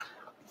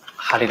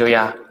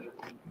Hallelujah.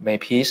 May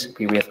peace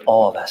be with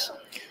all of us.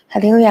 哈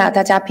利路亚，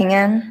大家平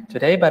安。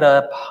 Today, by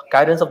the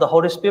guidance of the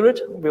Holy Spirit,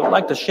 we would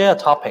like to share a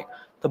topic,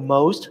 the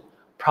most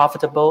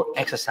profitable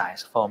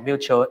exercise for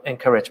mutual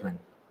encouragement.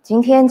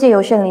 今天借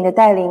由圣灵的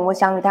带领，我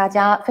想与大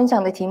家分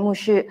享的题目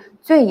是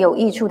最有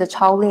益处的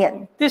操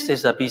练。 This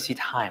is a busy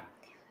time.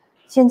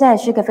 现在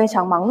是个非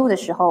常忙碌的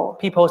时候，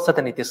 People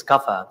suddenly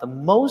discover the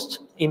most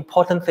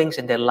important things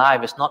in their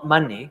life is not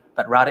money,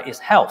 but rather is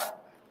health.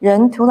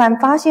 人突然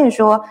发现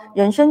说，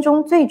人生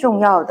中最重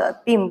要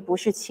的并不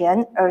是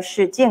钱，而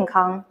是健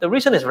康。 The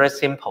reason is very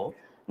simple.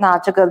 那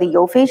这个理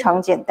由非常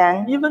简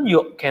单， Even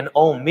you can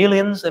own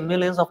millions and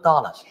millions of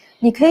dollars.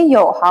 你可以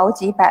有好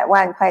几百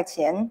万块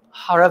钱，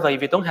 However,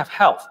 if you don't have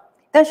health,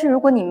 但是如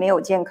果你没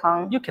有健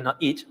康， you cannot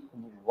eat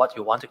what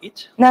you want to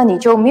eat. 那你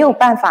就没有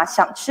办法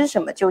想吃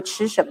什么就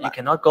吃什 You 么，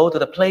 cannot go to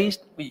the place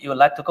you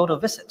would like to go to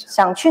visit.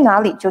 想去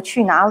哪里就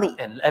去哪里。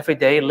 And every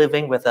day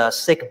living with a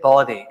sick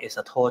body is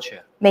a torture.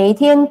 每一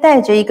天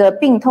带着一个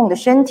病痛的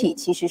身体，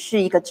其实是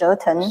一个折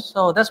腾。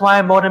 So that's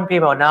why modern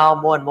people are now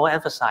more and more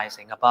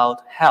emphasizing about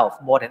health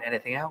more than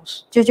anything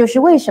else. 这就是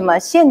为什么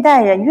现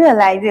代人越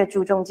来越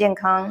注重健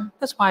康，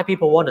 That's why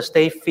people want to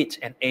stay fit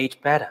and age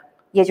better.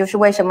 也就是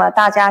为什么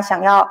大家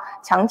想要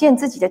强健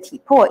自己的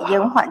体魄，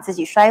延缓自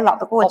己衰老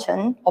的过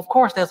程。 Of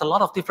course, there's a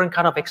lot of different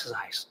kind of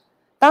exercise.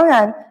 当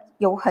然，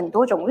有很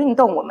多种运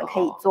动我们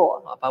可以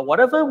做， But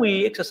whatever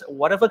we exercise,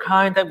 whatever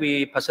kind that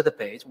we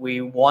participate,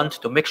 we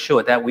want to make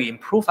sure that we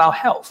improve our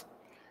health.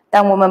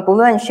 但我们不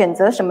论选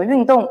择什么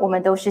运动，我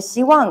们都是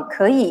希望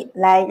可以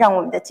来让我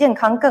们的健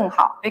康更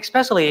好。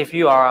 Especially if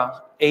you are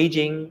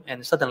aging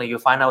and suddenly you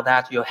find out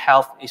that your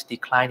health is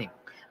declining.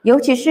 尤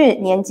其是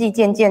年纪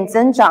渐渐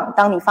增长，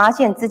当你发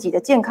现自己的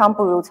健康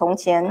不如从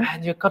前，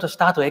 And you've got to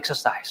start to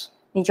exercise.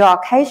 你就要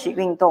开始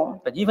运动。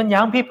 But even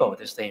young people,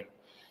 the same.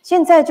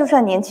 现在就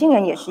算年轻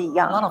人也是一 A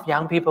样， lot of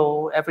young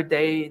people, every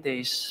day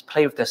they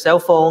play with their cell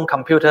phone,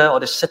 computer, or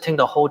they're sitting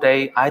the whole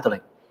day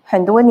idling.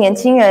 很多年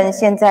轻人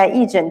现在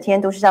一整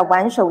天都是在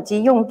玩手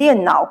机、用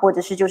电脑，或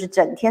者是就是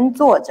整天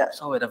坐着。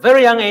 So at a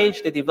very young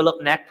age, they develop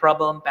neck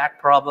problem,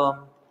 back problem,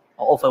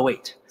 or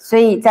overweight. 所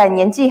以在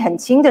年纪很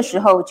轻的时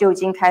候就已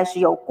经开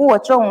始有过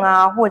重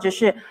啊，或者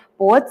是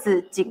脖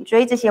子、颈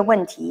椎这些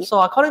问题。 So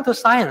according to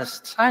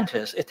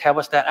scientists, it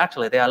tells us that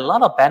actually there are a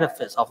lot of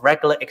benefits of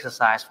regular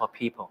exercise for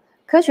people.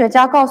 科学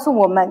家告诉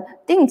我们，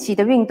定期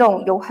的运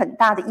动有很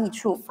大的益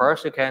处。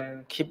 First, you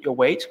can keep your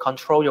weight,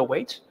 control your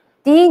weight.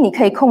 第一，你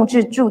可以控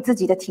制住自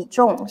己的体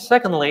重；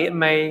 Secondly, it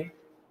may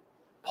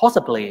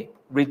possibly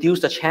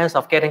reduce the chance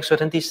of getting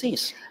certain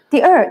disease.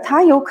 第二，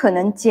它有可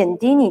能减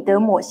低你得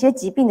某些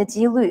疾病的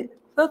几率；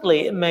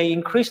 Thirdly, it may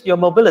increase your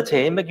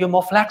mobility, make you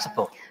more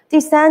flexible. 第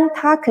三，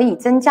它可以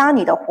增加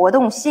你的活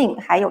动性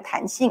还有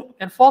弹性；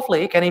 And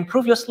fourthly, it can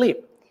improve your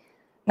sleep.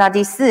 那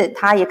第四，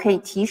它也可以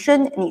提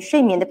升你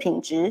睡眠的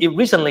品质。 If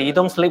recently you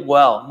don't sleep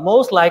well,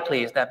 most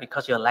likely is that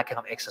because you're lacking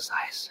of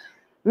exercise,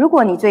 如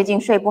果你最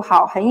近睡不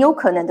好，很有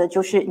可能的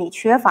就是你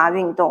缺乏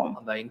运动。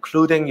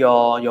 including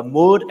your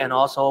mood and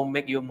also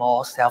make you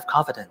more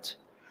self-confident.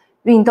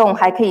 运动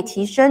还可以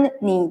提升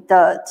你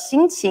的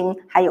心情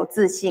还有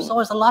自信， So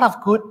it's a lot of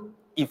good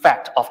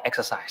effect of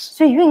exercise.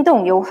 所以运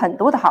动有很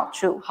多的好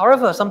处。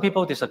 However, some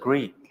people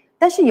disagree.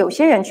 但是有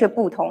些人却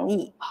不同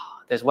意。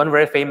 There's one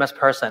very famous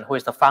person who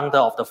is the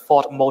founder of the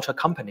Ford Motor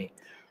Company.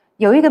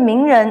 有一个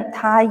名人，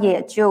他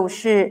也就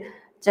是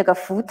这个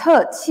福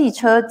特汽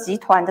车集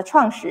团的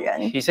创始人，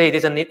 He said he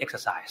doesn't need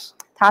exercise.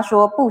 他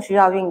说不需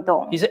要运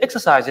动， He said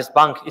exercise is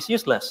bunk, it's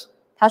useless.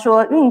 他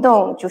说运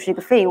动就是一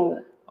个废物，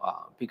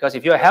 Because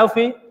if you're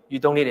healthy, you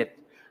don't need it.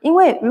 因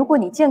为如果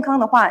你健康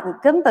的话，你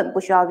根本不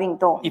需要运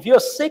动。 If you're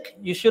sick,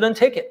 you shouldn't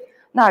take it.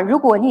 那如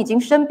果你已经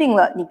生病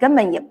了，你根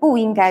本也不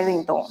应该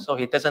运动。 So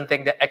he doesn't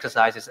think that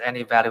exercise is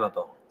any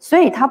valuable. 所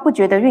以他不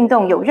觉得运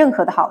动有任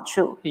何的好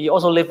处。 He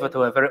also lived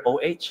to a very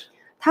old age.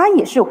 他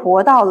也是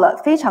活到了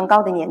非常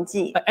高的年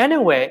纪， But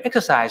anyway,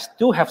 exercise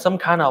do have some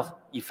kind of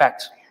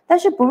effect. 但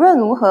是不论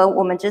如何，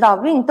我们知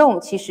道运动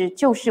其实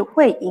就是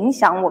会影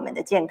响我们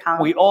的健康。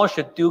 We all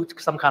should do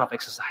some kind of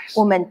exercise.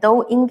 我们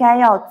都应该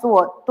要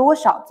多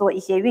少做一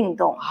些运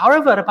动。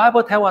 However, the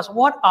Bible tells us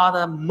what are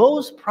the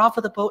most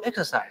profitable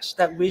exercise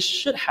that we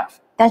should have.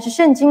 但是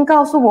圣经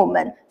告诉我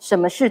们，什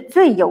么是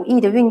最有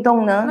益的运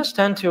动呢？ Let's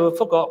turn to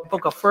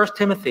book of 1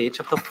 Timothy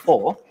chapter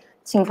 4,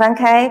 请翻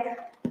开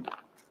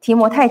提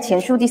摩太前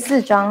书第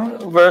4章，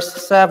 verse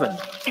 7.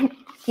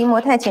 提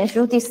摩太前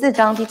书第4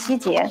章第7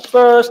节。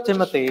 1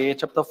 Timothy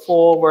chapter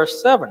 4,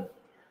 verse 7.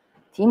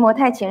 提摩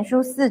太前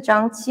书4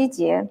章7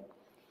节，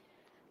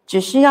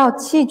只是要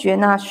弃绝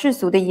那世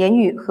俗的言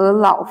语和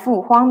老妇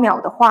荒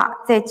谬的话，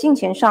在敬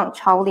虔上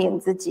操练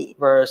自己。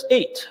 Verse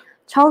 8.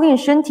 操练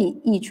身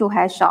体益处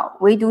还少，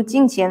唯独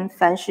敬虔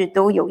凡事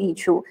都有益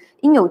处，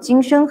因有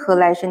今生和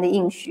来生的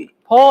应许。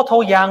 Paul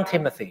told young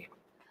Timothy,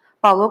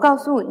 保罗告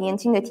诉年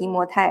轻的提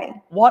摩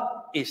太， what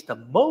is the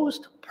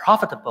most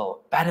profitable,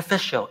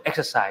 beneficial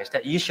exercise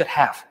that you should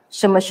have?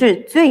 什么是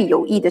最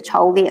有益的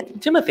操练。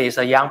 Timothy is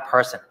a young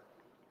person.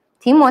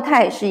 提摩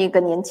太是一个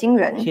年轻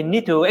人， He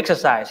need to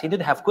exercise. He need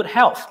to have good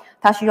health.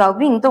 他需要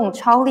运动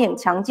操练，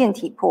强健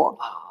体魄。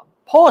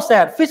Paul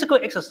said physical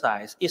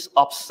exercise is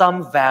of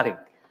some value.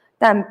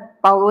 但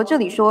保罗这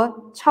里说，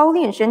操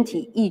练身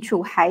体益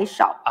处还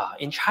少。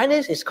In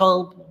Chinese, it's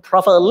called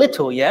profit a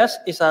little. Yes,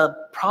 it's a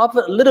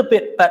profit a little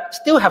bit, but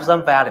still have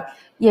some value.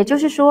 也就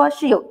是说，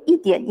是有一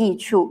点益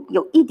处，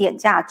有一点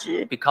价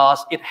值。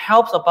Because it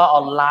helps about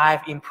our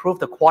life, improve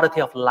the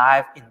quality of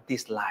life in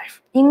this life.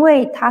 因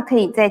为它可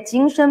以在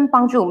今生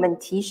帮助我们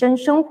提升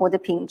生活的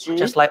品质。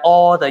Just like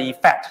all the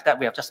effects that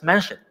we have just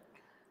mentioned.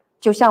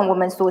 就像我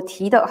们所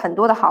提的很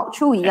多的好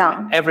处一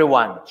样。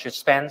Everyone should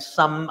spend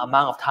some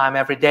amount of time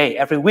every day,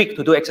 every week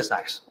to do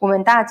exercise. 我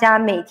们大家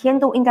每天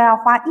都应该要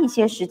花一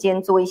些时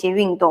间做一些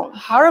运动。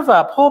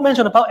However, Paul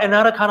mentioned about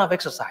another kind of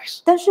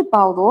exercise. 但是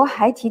保罗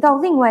还提到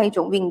另外一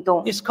种运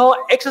动。It's called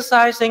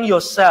exercising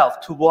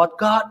yourself toward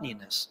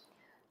godliness.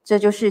 这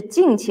就是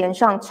敬虔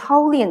上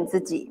操练自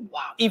己。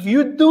Wow, if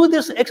you do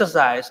this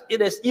exercise,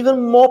 it is even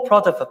more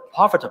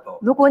profitable.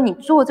 如果你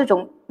做这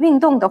种运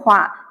动的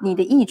话，你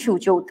的益处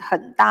就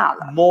很大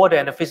了， More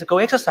than the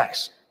physical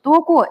exercise. 多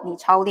过你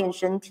操练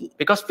身体。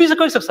 Because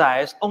physical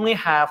exercise only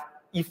have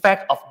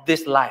effect of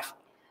this life.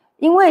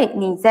 因为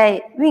你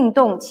在运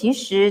动其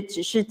实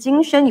只是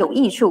今生有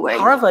益处而已。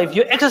 However, if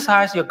you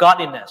exercise your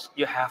godliness,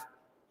 you have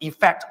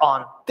effect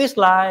on this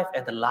life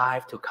and the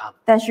life to come.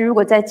 但是如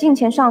果在敬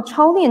虔上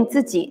操练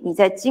自己，你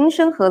在今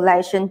生和来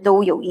生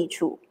都有益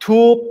处。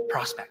 Two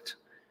prospects.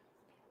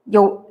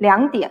 有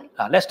两点，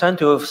 Let's turn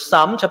to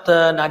Psalm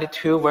chapter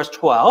 92, verse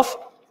 12.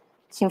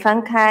 请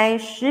翻开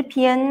诗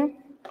篇，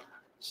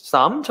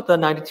 Psalm chapter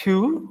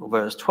 92,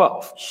 verse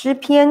 12. 诗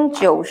篇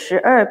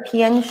92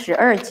篇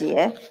12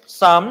节，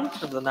 Psalm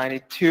chapter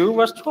 92,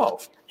 verse 12.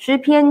 诗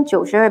篇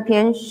92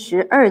篇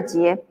12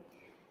节。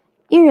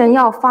一人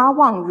要发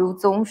旺如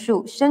棕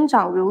树，生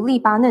长如利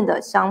巴嫩的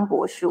香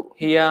柏树。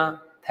 Here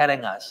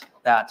telling us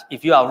that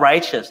if you are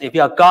righteous, if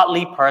you are a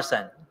godly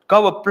person,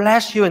 God will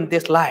bless you in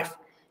this life.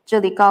 这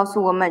里告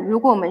诉我们，如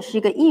果我们是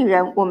一个义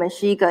人，我们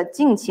是一个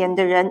敬虔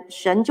的人，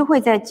神就会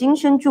在今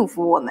生祝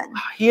福我们。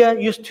 Here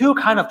use two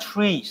kind of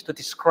trees to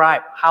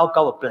describe how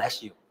God will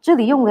bless you. 这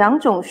里用两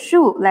种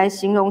树来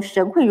形容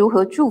神会如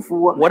何祝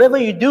福我们。 Whatever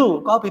you do,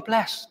 God will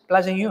be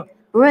blessing you.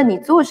 无论你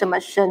做什么，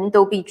神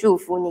都必祝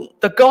福你。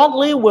 The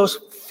godly will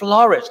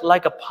flourish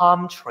like a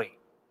palm tree.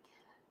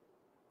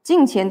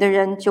 敬虔的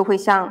人就会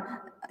像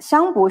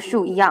香柏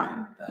树一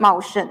样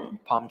茂盛。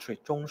 Palm tree,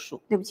 棕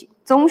树。对不起，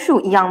棕树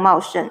一样茂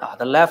盛。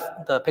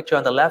 The picture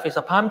on the left is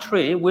a palm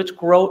tree which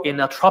grow in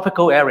a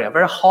tropical area,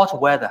 very hot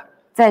weather.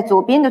 在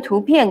左边的图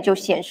片就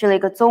显示了一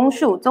个棕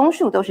树，棕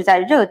树都是在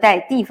热带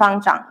地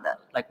方长的。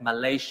 Like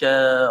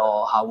Malaysia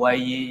or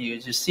Hawaii,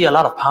 you see a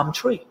lot of palm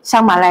tree.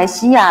 像马来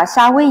西亚、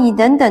夏威夷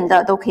等等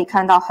的，都可以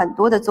看到很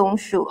多的棕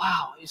树。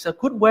 Wow, it's a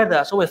good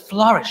weather, so it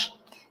flourish.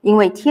 因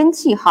为天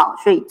气好，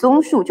所以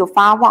棕树就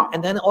发旺。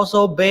 And then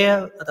also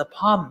bear the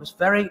palm is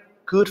very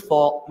good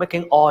for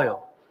making oil.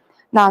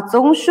 那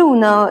棕树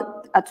呢，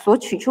所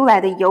取出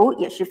来的油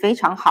也是非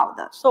常好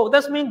的。 So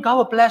that means God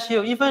will bless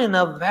you even in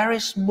a very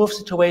smooth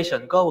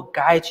situation. God will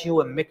guide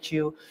you and make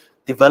you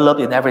develop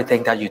in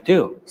everything that you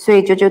do. 所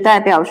以这就代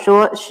表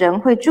说，神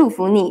会祝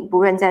福你，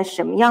不论在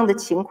什么样的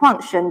情况，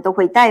神都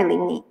会带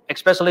领你。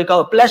 Especially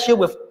God will bless you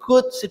with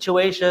good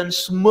situation,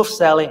 smooth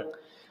sailing.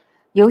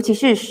 尤其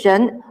是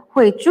神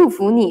会祝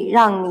福你，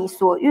让你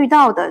所遇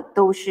到的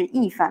都是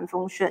一帆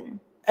风顺。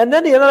 And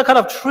then the other kind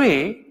of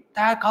tree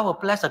that God will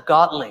bless the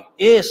godly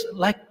is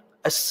like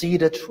a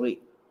cedar tree.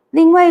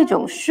 另外一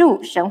种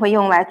树，神会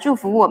用来祝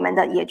福我们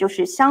的，也就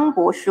是香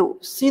柏树。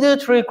 Cedar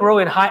tree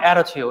grow in high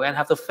altitude and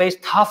have to face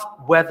tough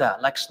weather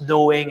like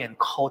snowing and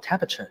cold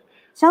temperature.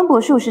 香柏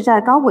树是在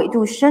高纬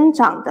度生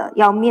长的，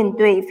要面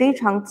对非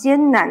常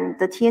艰难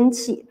的天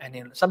气。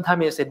 And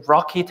sometimes it's in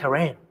rocky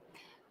terrain.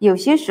 有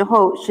些时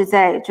候是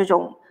在这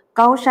种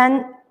高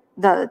山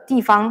的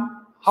地方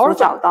所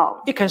找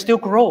到， It can still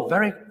grow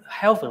very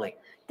healthily.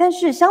 但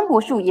是香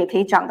柏树也可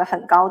以长得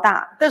很高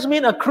大。 That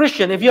means a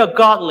Christian, if you are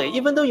godly,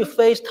 even though you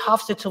face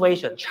tough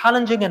situation,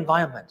 challenging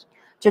environment,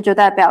 这就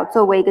代表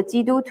作为一个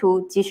基督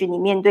徒，即使你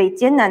面对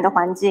艰难的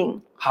环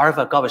境，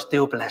 however, God will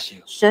still bless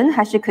you. 神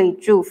还是可以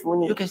祝福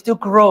你 You。can still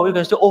grow, you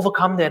can still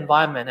overcome the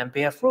environment and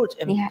bear fruit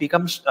and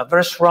become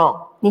very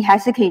strong. 你还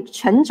是可以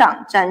成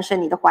长，战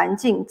胜你的环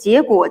境，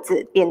结果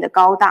子，变得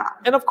高大。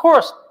 And of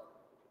course,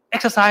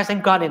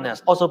 exercising godliness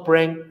also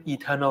bring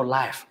eternal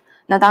life.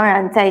 那当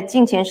然，在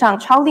敬虔上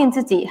操练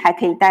自己，还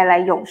可以带来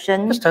永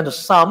生。 Let's turn to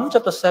Psalm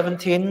chapter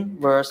 17,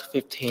 verse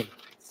 15.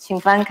 请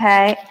翻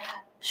开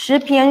诗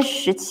篇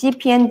17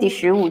篇第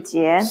15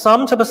节。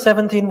 Psalm chapter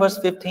 17,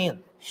 verse 15.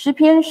 诗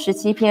篇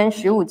17篇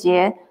15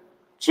节。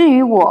至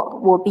于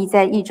我，我必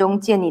在意中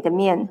见你的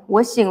面。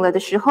我醒了的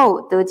时候，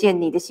得见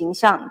你的形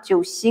象，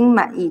就心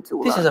满意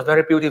足 This is 了。 a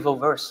very beautiful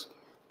verse.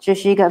 这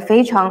是一个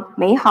非常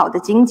美好的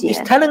经节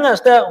It's，telling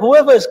us that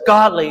whoever is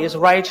godly, is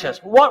righteous,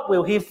 what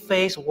will he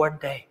face one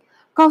day?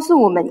 告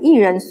诉我们义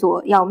人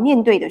所要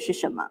面对的是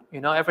什么。 You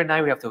know, every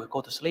night we have to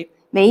go to sleep.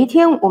 每一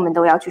天我们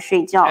都要去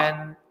睡觉，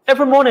 And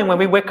every morning when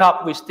we wake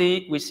up, we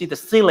see the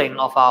ceiling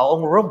of our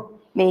own room.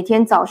 每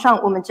天早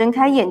上我们睁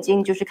开眼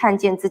睛，就是看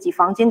见自己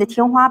房间的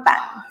天花板。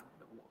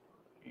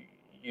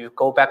You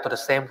go back to the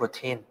same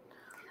routine.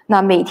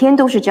 那每天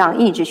都是这样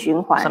一直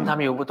循环。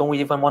Sometimes you don't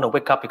even want to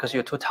wake up because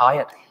you're too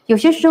tired. 有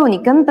些时候你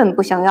根本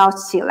不想要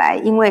起来，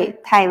因为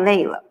太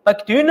累了。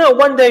But do you know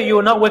one day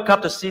you will not wake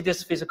up to see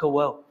this physical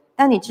world?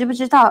 但你知不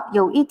知道，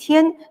有一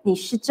天你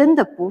是真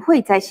的不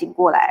会再醒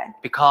过来，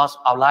 Because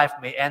our life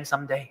may end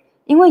someday.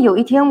 因为有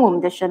一天我们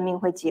的生命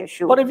会结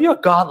束。 But if you're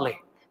godly,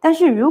 但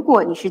是如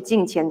果你是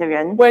敬虔的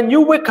人， when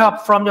you wake up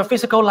from your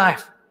physical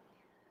life,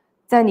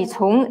 在你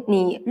从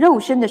你肉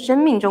身的生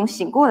命中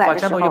醒过 for 来的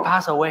时 example, you 候，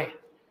 pass away.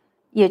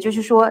 也就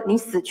是说你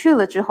死去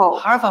了之后，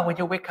 However, when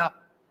you wake up,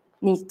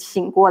 你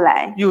醒过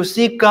来， you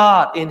see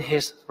God in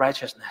His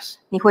righteousness.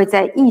 你会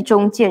在义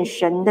中见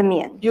神的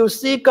面， You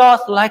see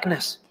God's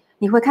likeness,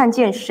 你会看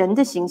见神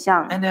的形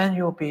象， and then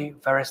you'll be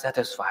very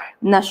satisfied.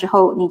 那时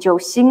候你就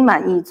心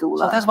满意足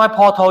So 了。 that's why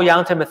Paul told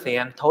young Timothy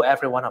and told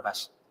every one of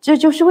us, 这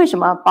就是为什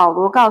么保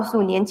罗告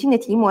诉年轻的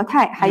提摩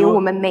太，还有我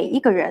们每一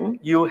个人，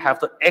 you have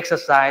to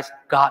exercise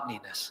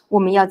godliness. 我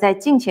们要在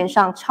敬虔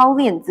上操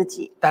练自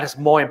己， That is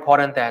more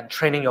important than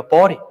training your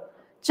body.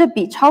 这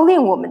比操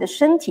练我们的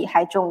身体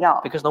还重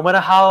要。 Because no matter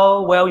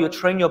how well you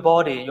train your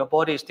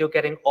body is still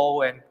getting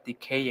old and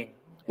decaying.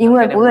 因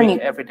为 Getting 不论你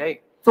weak every day.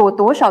 做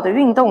多少的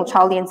运动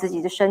操练自己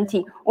的身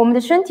体，我们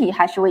的身体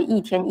还是会一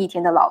天一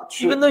天的老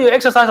去。 Even though you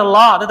exercise a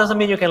lot, that doesn't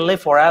mean you can live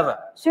forever.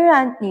 虽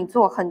然你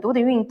做很多的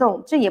运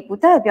动，这也不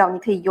代表你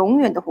可以永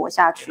远的活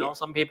下 You 去。 know,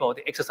 some people,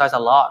 they exercise a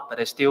lot, but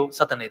they still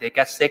suddenly they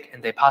get sick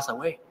and they pass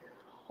away.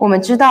 我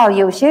们知道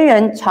有些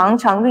人常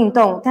常运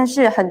动，但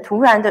是很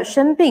突然的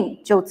生病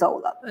就走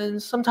了。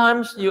 And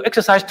sometimes you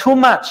exercise too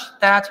much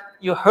that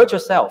you hurt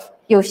yourself.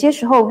 有些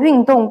时候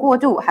运动过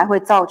度还会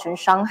造成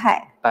伤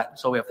害， But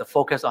so we have to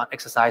focus on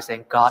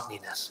exercising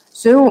godliness.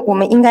 所以我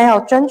们应该要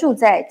专注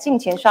在敬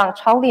虔上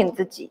操练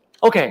自己。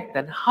 Okay,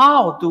 then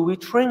how do we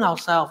train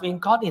ourselves in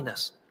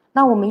godliness?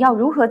 那我们要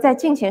如何在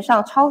敬虔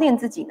上操练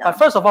自己呢 But？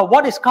 first of all,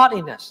 what is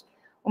godliness?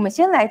 我们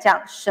先来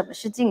讲什么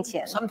是敬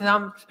虔。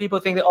 Sometimes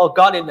people think that, oh,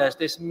 godliness,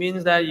 this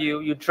means that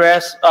you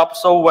dress up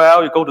so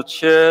well, you go to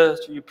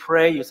church, you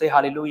pray, you say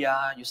hallelujah,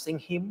 you sing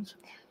hymns.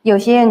 有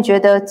些人觉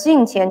得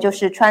敬虔就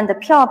是穿得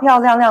漂漂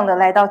亮亮的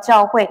来到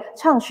教会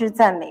唱诗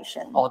赞美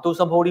神， Or do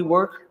some holy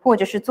work. 或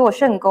者是做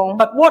圣工。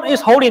 But what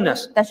is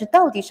holiness? 但是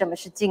到底什么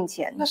是敬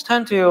虔？ Let's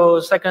turn to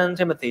 2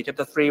 Timothy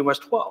chapter 3, verse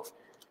 12.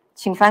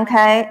 请翻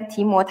开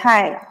提摩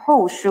太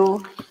后书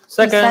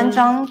第3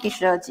章第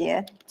12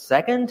节。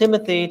 2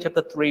 Timothy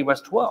chapter 3,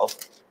 verse 12.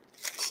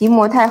 提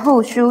摩太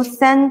后书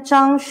3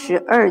章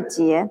12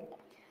节。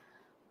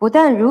不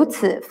但如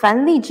此，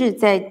凡立志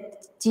在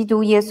基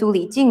督耶稣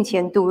里敬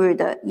虔度日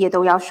的，也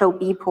都要受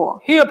逼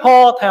迫。 Here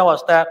Paul tells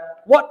us that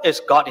what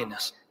is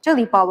godliness? 这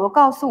里保罗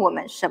告诉我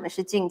们什么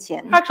是敬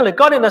虔。 Actually,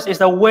 godliness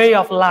is a way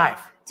of life.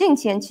 敬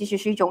虔其实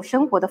是一种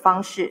生活的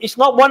方式， It's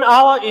not 1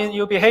 hour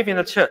you behave in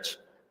the church.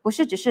 不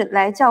是只是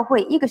来教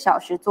会1个小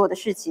时做的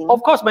事情。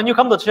 Of course, when you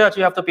come to church,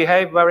 you have to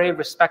behave very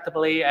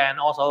respectably and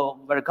also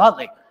very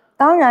godly.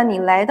 当然，你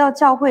来到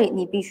教会，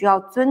你必须要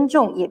尊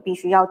重，也必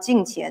须要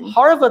敬虔。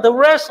 However, the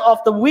rest of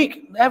the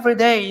week, every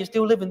day, you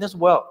still live in this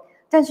world.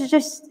 但是这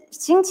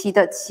星期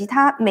的其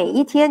他每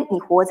一天，你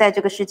活在这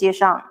个世界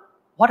上，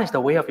 What is the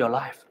way of your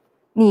life?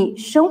 你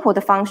生活的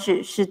方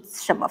式是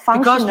什么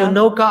方 Because 式 you 呢？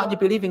 know God, you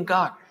believe in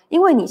God.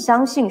 因为你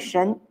相信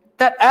神，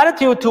 That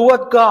attitude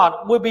toward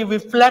God will be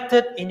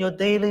reflected in your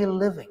daily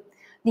living.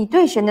 你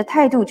对神的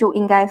态度就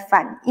应该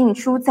反映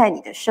出在你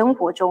的生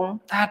活中，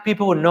 That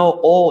people will know,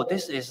 oh,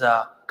 this is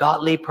a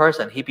godly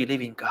person. He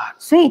believes in God.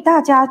 所以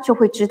大家就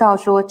会知道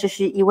说，这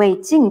是一位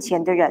敬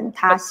虔的人，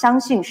他相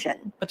信神。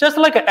 But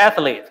just like an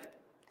athlete,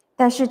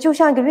 但是就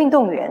像一个运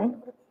动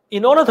员，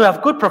 in order to have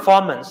good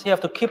performance, you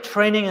have to keep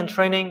training and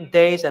training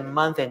days and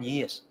months and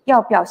years.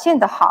 要表现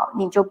得好，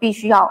你就必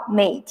须要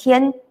每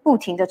天不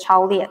停的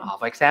操练。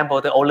 For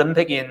example, the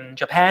Olympic in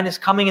Japan is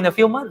coming in a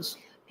few months.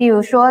 譬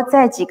如说，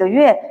在几个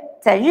月，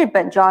在日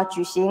本就要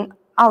举行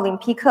奥林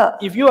匹克。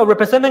 If you are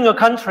representing your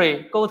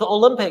country, go to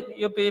Olympic,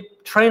 you'll be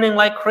training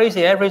like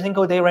crazy every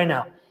single day right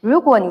now. 如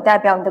果你代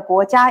表你的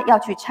国家要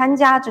去参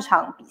加这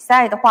场比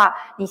赛的话，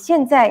你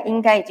现在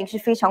应该已经是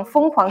非常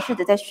疯狂式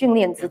的在训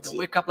练 You 自 have to 己，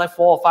 wake up like 4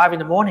 or 5 in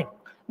the morning.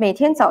 每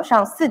天早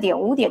上4点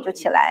5点就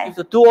起 You 来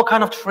have，to do all kind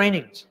of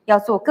trainings. 要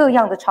做各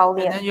样的操 And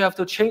练， then you have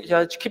to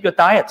keep your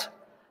diet.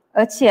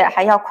 而且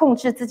还要控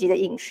制自己的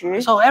饮食。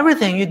 So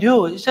everything you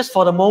do is just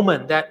for the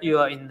moment that you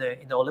are in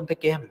the Olympic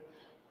game.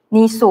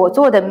 你所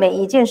做的每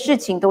一件事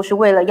情都是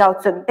为了要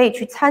准备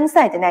去参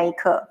赛的那一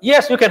刻。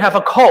 Yes, you can have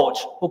a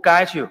coach who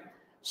guides you,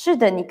 是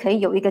的，你可以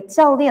有一个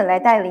教练来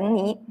带领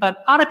你， but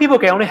other people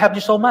can only help you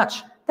so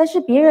much. 但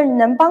是别人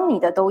能帮你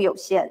的都有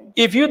限。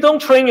 If you don't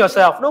train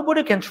yourself,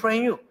 nobody can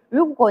train you.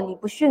 如果你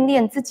不训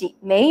练自己，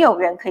没有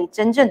人可以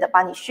真正的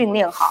把你训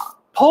练好。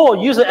 Paul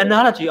used an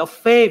analogy of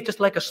faith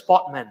just like a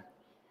sportman.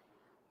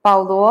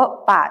 保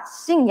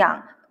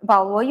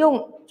罗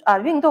用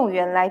运动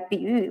员来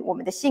比喻我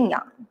们的信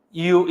仰。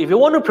 If you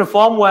want to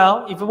perform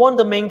well, if you want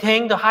to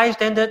maintain the high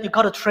standard, you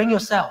got to train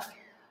yourself.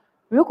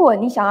 如果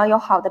你想要有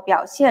好的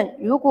表现，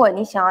如果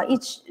你想要一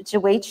直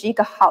维持一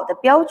个好的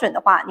标准的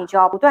话，你就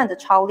要不断的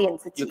操练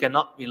自 You 己。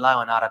 cannot rely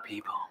on other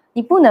people.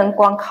 你不能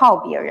光靠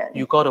别人，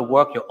 You got to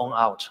work your own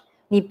out.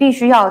 你必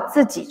须要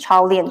自己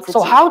操练自己。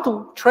 So how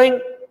to train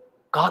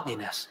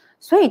godliness?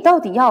 所以到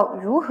底要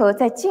如何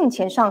在敬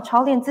虔上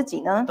操练自己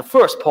呢？ The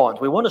first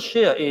point we want to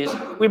share is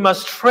we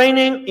must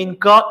training in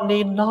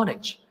godly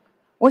knowledge.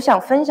 我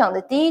想分享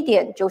的第一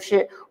点就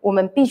是我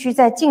们必须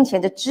在敬虔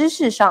的知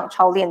识上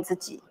操练自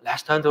己。 Let's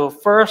turn to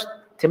 1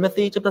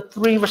 Timothy chapter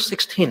 3 verse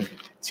 16.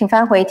 请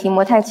翻回提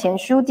摩太前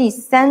书第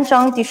3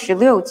章第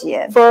16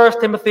节。 1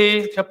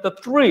 Timothy chapter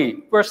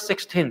 3 verse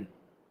 16.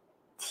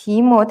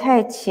 提摩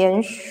太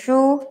前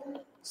书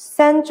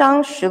3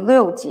章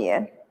16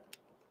节。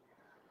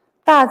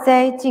大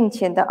哉敬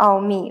虔的奥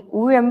秘，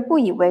无人不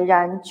以为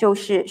然，就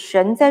是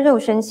神在肉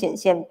身显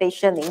现，被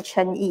圣灵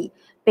称义，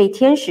被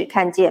天使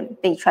看见，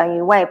被传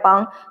于外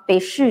邦，被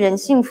世人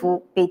信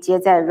服，被接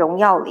在荣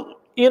耀里。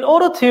 In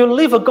order to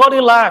live a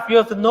godly life,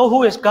 you have to know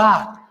who is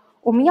God.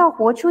 我们要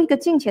活出一个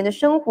敬虔的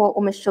生活，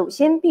我们首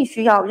先必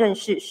须要认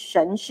识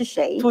神是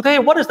谁。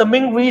 Today, what is the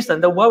main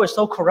reason the world is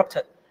so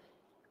corrupted?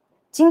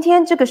 今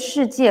天这个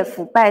世界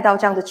腐败到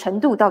这样的程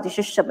度，到底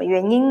是什么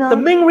原因呢 The？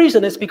 main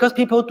reason is because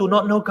people do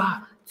not know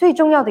God. 最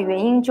重要的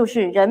原因就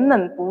是人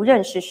们不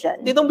认识神，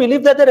 They don't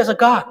believe that there is a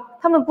God.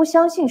 他们不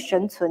相信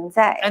神存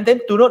在， And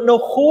they do not know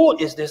who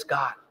is this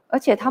God. 而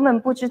且他们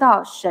不知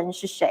道神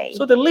是谁，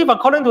 So they live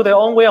according to their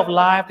own way of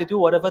life. They do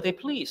whatever they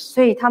please.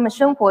 所以他们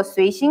生活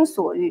随心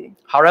所欲。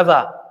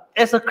 However,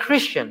 as a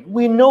Christian,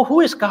 we know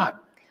who is God.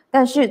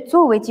 但是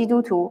作为基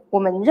督徒，我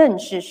们认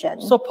识神，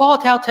 So Paul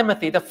tells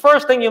Timothy, the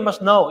first thing you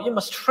must know, you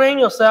must train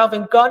yourself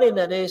in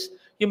godliness.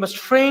 You must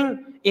train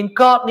in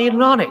godly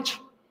knowledge.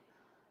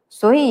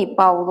 所以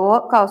保罗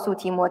告诉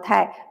提摩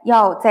太，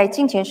要在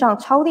敬虔上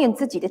操练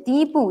自己的第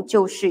一步，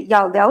就是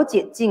要了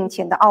解敬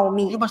虔的奥 You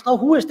秘。 must know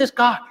who is this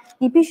God.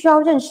 你必须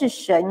要认识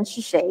神是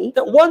谁。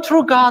 The one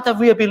true God that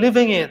we are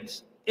believing in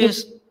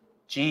is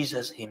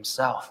Jesus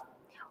himself.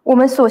 我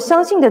们所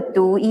相信的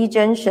独一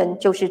真神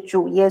就是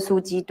主耶稣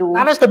基督，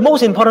 That is the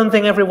most important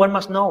thing everyone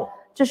must know.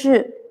 这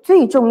是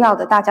最重要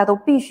的，大家都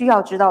必须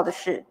要知道的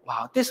事。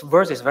 Wow, this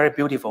verse is very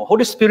beautiful.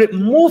 Holy Spirit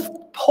moved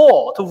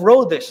Paul to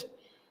wrote this.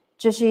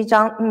 这是一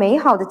张美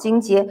好的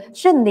经节，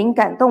圣灵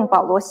感动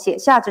保罗写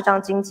下这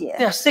张经节。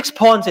 There are 6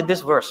 points in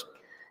this verse.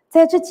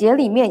 在这节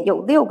里面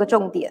有6个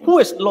重点。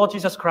 Who is Lord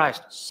Jesus Christ?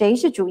 谁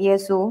是主耶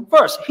稣？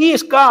 First, he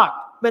is God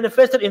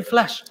manifested in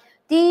flesh.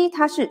 第一，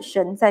他是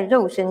神在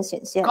肉身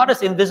显现， God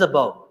is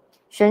invisible.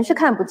 神是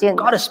看不见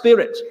God 的， is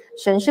spirit.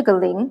 神是个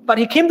灵， But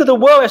he came to the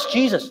world as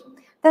Jesus.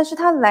 但是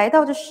他来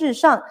到这世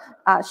上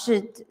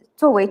是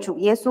作为主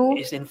耶稣，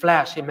 He is in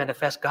flesh. He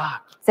manifests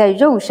God. 在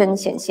肉身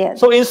显现。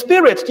 So in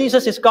spirit,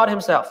 Jesus is God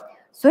himself.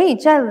 所以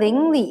在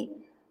灵里，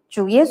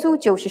主耶稣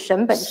就是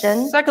神本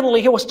身。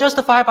 Secondly, he was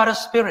justified by the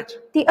Spirit.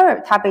 第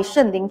二，他被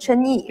圣灵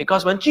称义，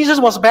 Because when Jesus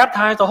was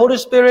baptized, the Holy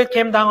Spirit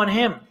came down on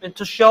him and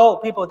to show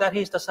people that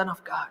he is the Son of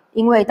God.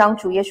 因为当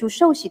主耶稣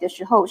受洗的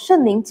时候，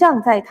圣灵降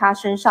在他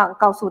身上，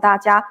告诉大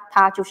家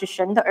他就是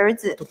神的儿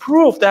子， To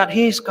prove that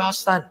he is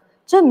God's Son.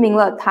 证明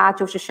了他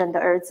就是神的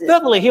儿子。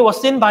 Thirdly, he was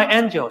seen by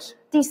angels.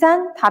 第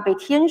三，他被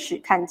天使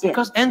看见，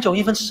 Because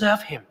angels even serve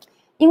him.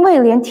 因为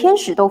连天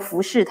使都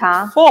服侍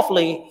他。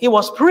 Fourthly, he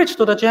was preached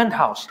to the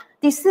Gentiles.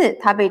 第四，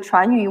他被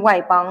传于外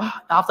邦。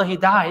 After he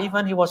died,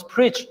 even he was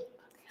preached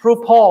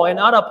through Paul and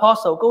other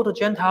apostles, go to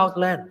Gentiles'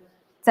 land.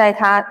 在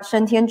他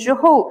升天之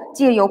后，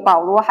借由保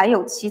罗还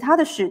有其他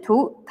的使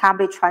徒，他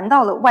被传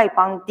到了外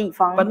邦的地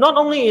方， But not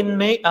only in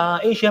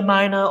Asia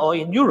Minor or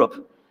in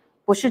Europe.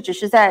 不是只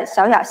是在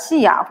小亚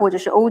细亚或者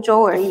是欧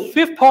洲而已。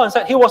 Fifth point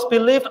said he was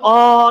believed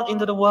on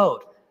into the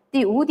world.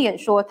 第五点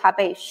说，他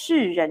被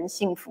世人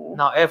信服。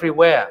 Now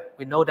everywhere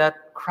we know that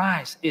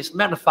Christ is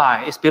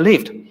magnified, is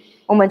believed.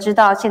 我们知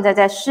道，现在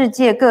在世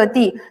界各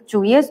地，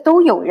主耶稣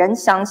都有人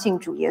相信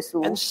主耶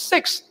稣。 And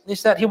sixth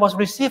is that he was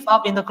received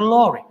up in the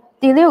glory.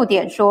 第六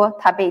点说，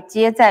他被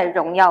接在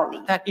荣耀里。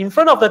 That in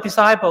front of the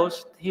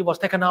disciples, he was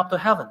taken up to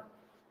heaven.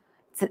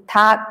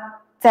 他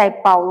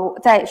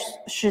在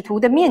使徒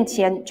的面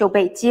前就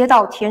被接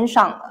到天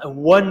上了，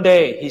 And one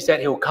day he said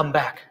he will come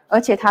back. 而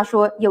且他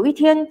说有一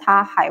天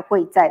他还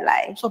会再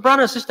来。 So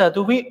brother and sister,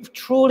 do we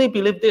truly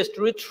believe this?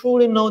 Do we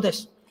truly know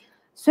this?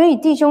 所以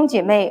弟兄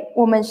姐妹，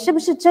我们是不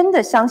是真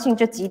的相信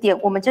这几点？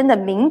我们真的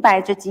明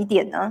白这几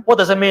点呢？ What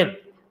does it mean?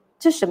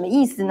 这什么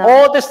意思呢？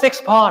 All this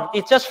 6 points,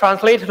 it just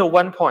translated to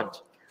 1 point.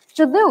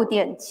 这6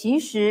点其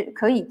实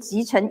可以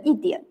集成一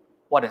点，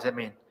 What does it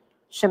mean?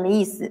 什么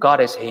意思？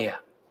 God is here.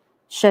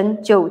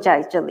 神就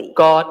在这里，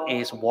 God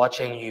is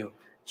watching you.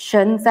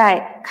 神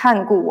在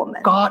看顾我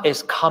们， God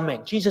is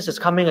coming. Jesus is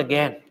coming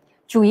again.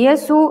 主耶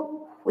稣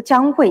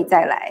将会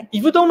再来。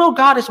 If you don't know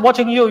God is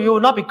watching you, you will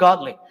not be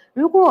godly.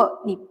 如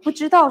果你不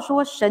知道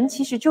说神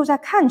其实就在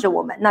看着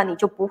我们，那你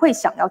就不会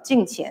想要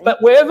敬虔。 But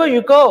wherever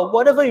you go,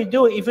 whatever you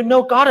do, if you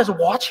know God is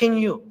watching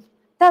you,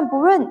 但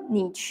不论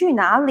你去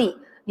哪里，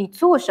你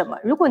做什么，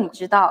如果你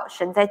知道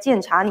神在监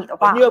察你的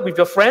话 when，you're with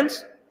your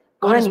friends,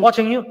 God is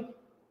watching you.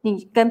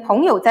 你跟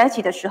朋友在一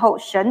起的时候，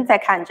神在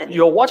看着你。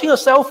 You're watching your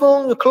cell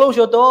phone, you close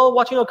your door,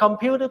 watching your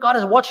computer, God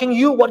is watching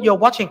you, what you're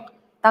watching.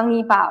 当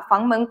你把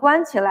房门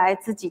关起来，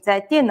自己在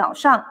电脑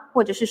上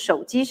或者是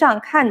手机上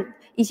看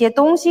一些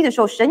东西的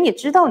时候，神也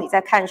知道你在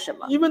看什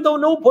么。 Even though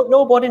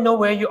nobody knows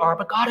where you are,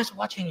 but God is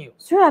watching you.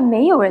 虽然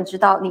没有人知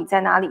道你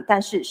在哪里，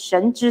但是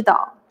神知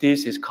道。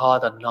 This is called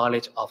the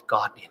knowledge of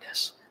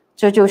godliness.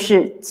 这就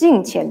是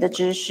敬虔的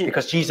知识，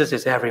 Because Jesus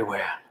is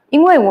everywhere.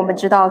 因为我们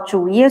知道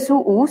主耶稣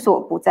无所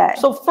不在。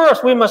 So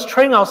first, we must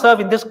train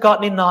ourselves in this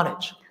godly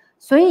knowledge.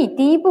 所以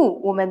第一步，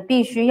我们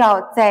必须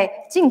要在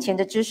敬虔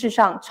的知识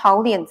上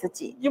操练自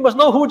己。 You must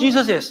know who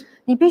Jesus is,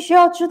 你必须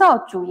要知道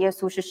主耶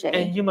稣是谁，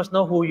 and you must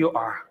know who you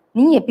are.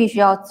 你也必须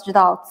要知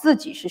道自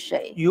己是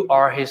谁。 You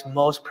are His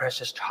most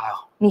precious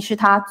child. 你是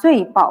他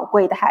最宝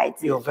贵的孩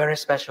子， You're very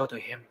special to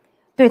Him.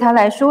 对他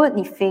来说，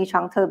你非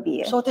常特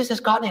别。 So this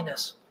is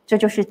godliness. 这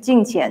就是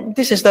敬虔，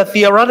 This is the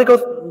theoretical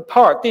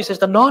part. This is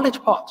the knowledge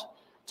part.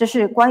 这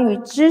是关于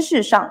知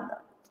识上的。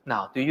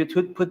 Now, do you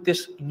put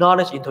this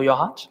knowledge into your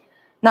heart?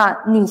 那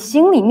你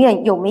心里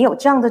面有没有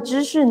这样的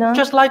知识呢？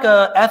 Just like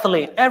an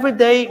athlete, every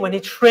day when he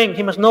trains,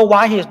 he must know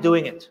why he is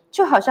doing it.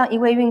 就好像一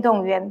位运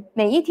动员，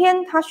每一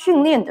天他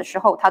训练的时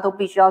候，他都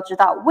必须要知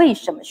道为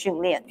什么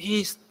训练。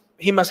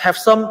 He must have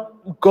some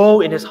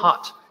goal in his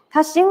heart.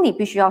 他心里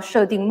必须要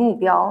设定目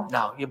标。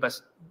 Now,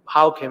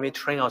 how can we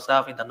train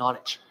ourselves in the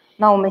knowledge?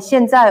 那我们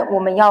现在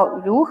要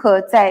如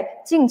何在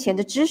敬虔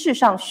的知识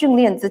上训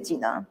练自己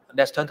呢？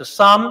 Let's turn to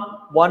Psalm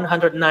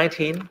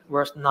 119,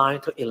 verse 9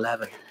 to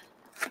 11.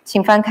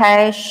 请翻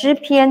开诗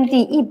篇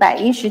第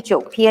119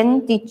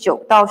篇第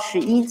9到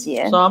11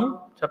节。 Psalm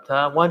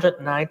chapter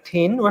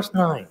 119, verse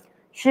 9.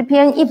 诗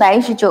篇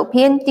119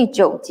篇第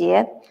9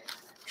节，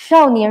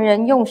少年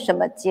人用什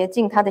么洁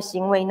净他的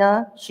行为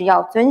呢？是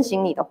要遵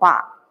行你的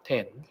话。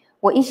 10,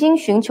 我一心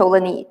寻求了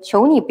你，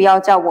求你不要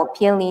叫我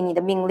偏离你的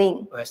命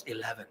令。 verse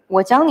 11.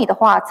 我将你的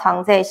话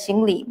藏在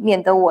心里，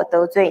免得我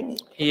得罪你。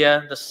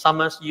 Here, the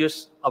psalmist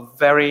used a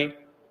very,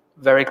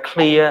 very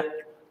clear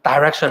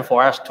direction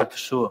for us to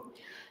pursue.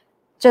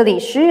 这里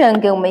诗人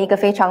给我们一个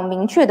非常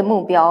明确的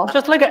目标，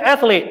 Just like an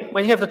athlete,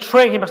 when he has to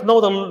train, he must know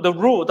the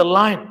rule, the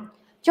line.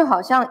 就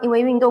好像一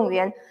位运动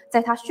员在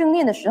他训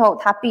练的时候，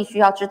他必须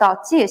要知道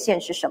界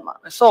限是什么。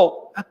 So,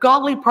 a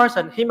godly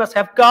person, he must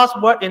have God's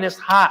word in his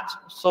heart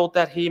so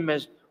that he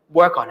may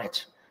work on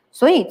it.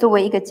 所以，作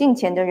为一个敬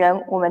虔的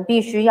人，我们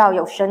必须要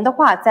有神的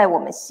话在我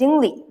们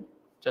心里。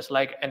 Just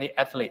like any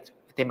athlete,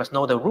 they must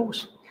know the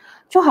rules.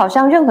 就好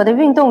像任何的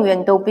运动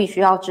员都必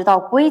须要知道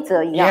规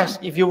则一样。 Yes,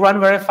 if you run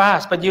very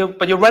fast, but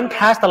you run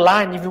past the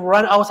line, if you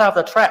run outside of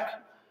the track,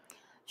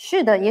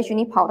 是的，也许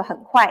你跑得很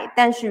快，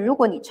但是如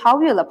果你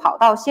超越了跑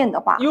道线的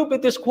话， you'll be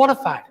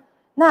disqualified.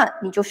 那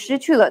你就失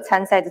去了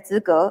参赛的资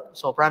格。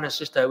 So, brother and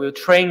sister, we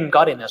train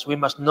godliness. We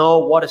must know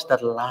what is that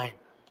line.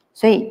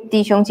 所以，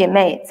弟兄姐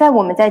妹，在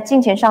我们在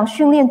敬虔上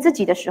训练自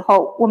己的时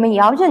候，我们也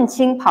要认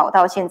清跑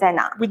道线在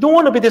哪。 We don't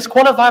want to be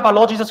disqualified by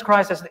Lord Jesus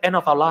Christ at the end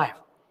of our life.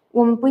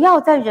 我们不要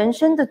在人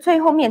生的最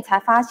后面才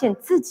发现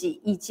自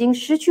己已经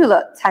失去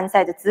了参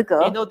赛的资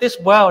格。 You know, this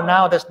world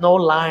now, there's no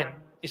line.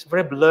 It's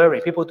very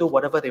blurry. People do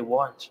whatever they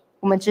want.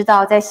 我们知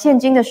道，在现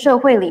今的社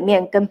会里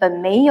面根本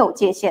没有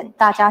界限，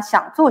大家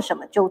想做什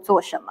么就做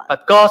什么。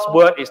 But God's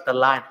word is the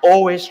line,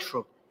 always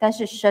true. 但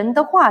是神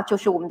的话就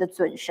是我们的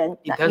准绳，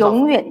 In terms of-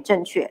 永远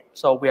正确。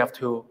 So we have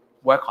to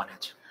work on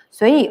it.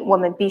 所以我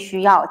们必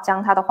须要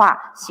将他的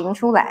话行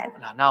出来。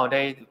 Now,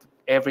 nowadays,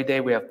 every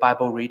day we have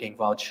Bible reading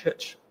for our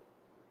church.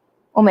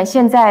 我们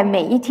现在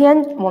每一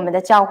天，我们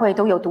的教会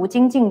都有读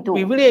经进度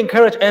We。really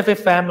encourage every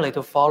family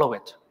to follow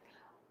it.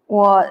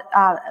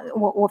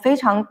 我非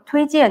常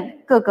推荐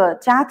各个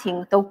家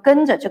庭都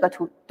跟着这个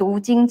读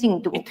经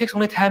进度。 It takes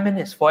only 10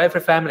 minutes for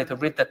every family to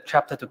read that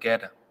chapter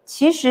together.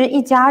 其实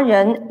一家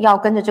人要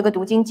跟着这个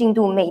读经进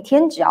度，每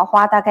天只要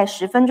花大概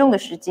10分钟的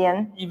时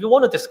间。 If you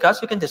want to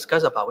discuss, you can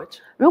discuss about it.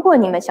 如果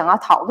你们想要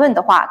讨论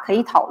的话，可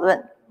以讨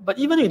论。 But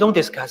even if you don't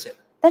discuss it,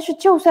 但是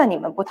就算你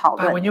们不讨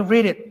but when 论， you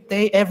read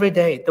it every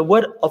day, the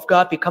word of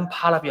God become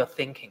part of your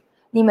thinking.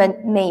 你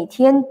们每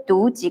天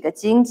读几个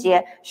经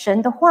节，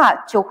神的话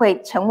就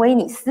会成为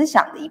你思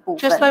想的一部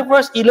分。 Just like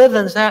verse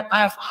 11 said,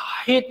 I have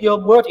hid your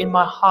word in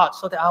my heart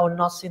so that I will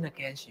not sin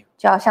against you.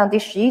 就好像第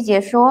11节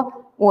说：“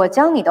我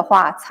将你的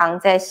话藏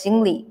在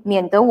心里，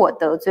免得我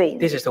得罪你。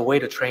 This is the way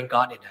to train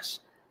godliness. ”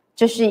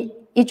这是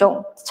一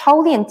种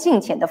操练敬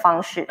虔的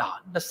方式。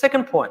 Now, the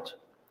second point,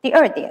 第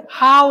二点，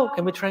 how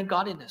can we train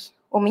godliness?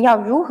 我们要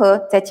如何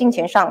在敬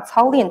虔上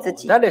操练自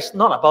己？ That is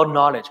not about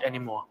knowledge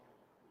anymore.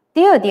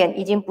 第二点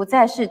已经不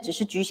再是只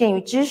是局限于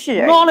知识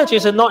而已， Knowledge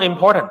is not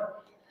important.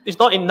 It's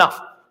not enough.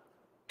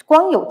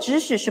 光有知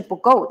识是不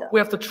够的， We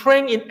have to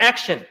train in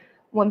action.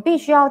 我们必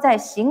须要在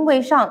行为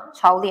上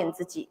操练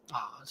自己。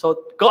 So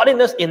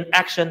godliness in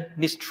action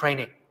needs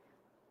training.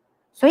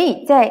 所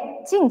以在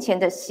敬虔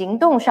的行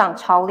动上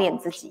操练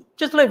自己，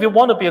 Just like if you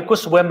want to be a good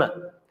swimmer,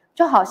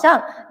 就好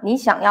像你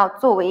想要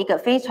作为一个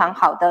非常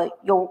好的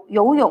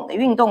游泳的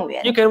运动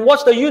员 you，can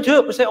watch the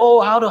YouTube and say,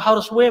 oh, how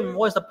to swim?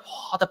 What is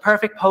the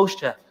perfect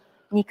posture?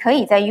 你可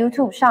以在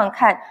YouTube 上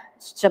看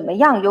怎么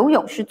样游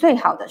泳是最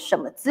好的，什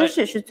么姿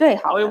势是最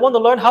好 Or you 的， want to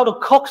learn how to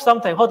cook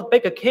something, how to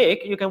bake a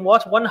cake, you can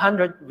watch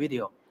 100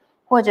 video.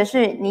 或者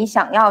是你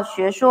想要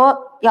学说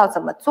要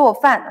怎么做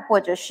饭，或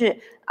者是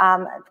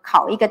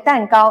烤一个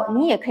蛋糕，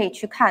你也可以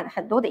去看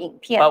很多的影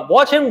片。 But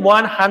watching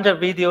 100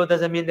 video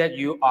doesn't mean that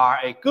you are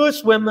a good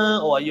swimmer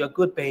or you're a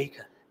good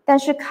baker. 但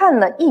是看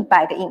了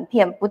100个影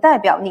片，不代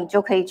表你就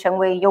可以成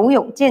为游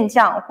泳健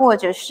将，或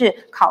者是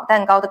烤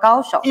蛋糕的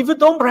高手。 If you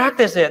don't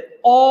practice it,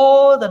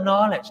 all the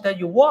knowledge that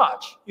you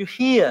watch, you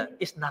hear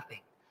is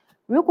nothing.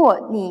 如果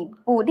你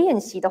不练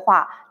习的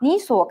话，你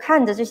所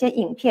看的这些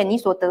影片，你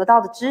所得到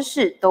的知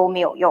识都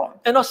没有用。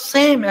 And not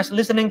same as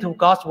listening to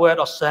God's word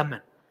or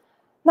sermon.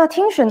 那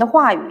听神的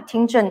话语，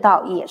听正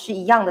道也是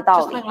一样的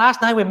道 Just 理。 like last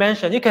night we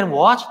mentioned, you can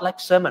watch like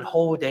sermon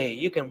whole day.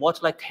 You can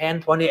watch like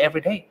 10, 20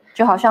 every day.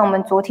 就好像我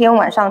们昨天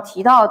晚上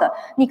提到的，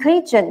你可以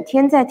整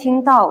天在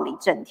听道理，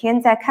整天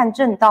在看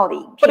正道的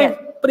影 But if, 片。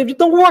 but if you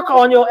don't work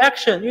on your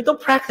action, you don't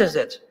practice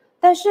it,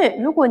 但是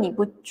如果你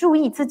不注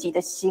意自己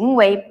的行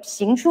为，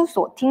行出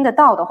所听得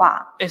到的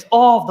话， it's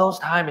all of those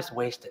time is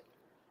wasted.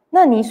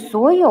 那你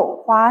所有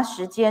花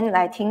时间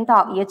来听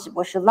到，也只不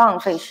过是浪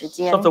费时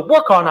间 So。to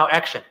work on our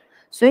action.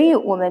 所以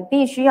我们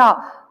必须要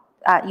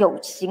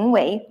有行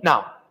为。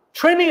 Now,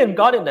 training in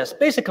godliness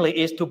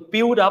basically is to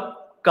build up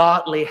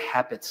godly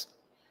habits.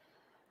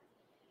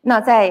 那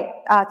在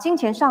金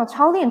钱上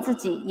操练自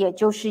己，也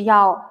就是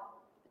要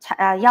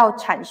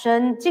产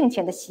生金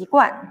钱的习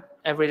惯。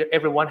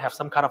 Everyone have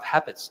some kind of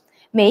habits.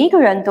 每一个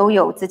人都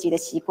有自己的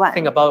习惯。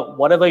 Think about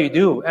whatever you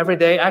do every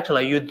day.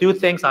 Actually, you do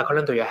things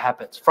according to your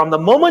habits. From the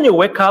moment you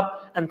wake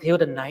up until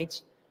the night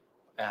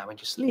when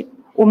you sleep.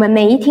 我们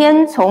每一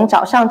天从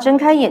早上睁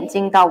开眼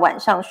睛到晚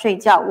上睡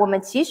觉，我们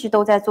其实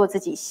都在做自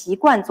己习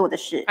惯做的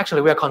事。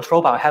 Actually, we are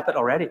controlled by our habit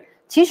already.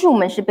 其实我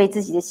们是被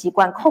自己的习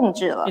惯控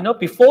制了 You。know,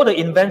 before the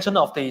invention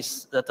of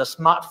the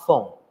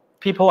smartphone,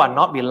 people are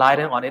not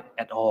relying on it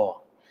at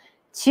all.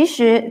 其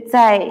实，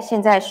在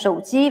现在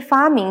手机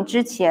发明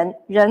之前，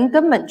人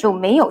根本就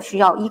没有需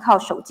要依靠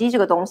手机这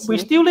个东 We 西。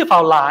 still live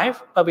our life,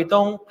 but we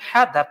don't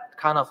have that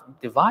kind of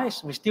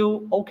device. We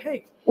still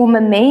okay. 我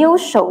们没有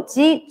手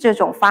机这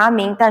种发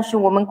明，但是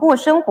我们过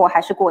生活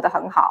还是过得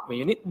很好。 When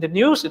you need the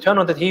news, you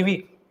turn on the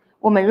TV.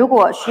 我们如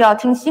果需要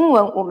听新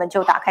闻，我们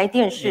就打开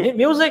电 You 视； need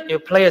music, you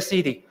play a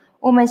CD.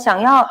 我们想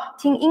要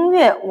听音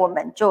乐，我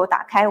们就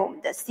打开我们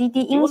的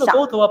CD You 音 want to 响。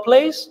 go to a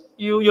place,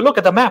 you look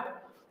at the map.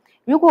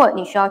 如果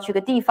你需要去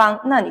个地方，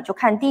那你就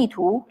看地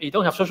图。 You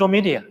don't have social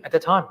media at that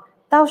time.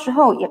 到时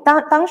候也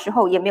当时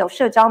候也没有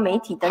社交媒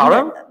体等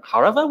等的。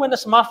 However, when the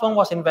smartphone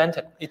was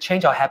invented, it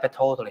changed our habit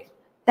totally.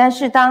 但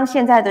是当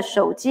现在的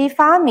手机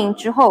发明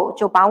之后，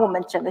就把我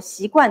们整个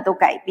习惯都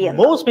改变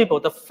了。 Most people,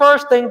 the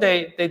first thing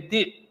they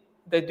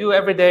do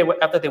every day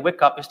after they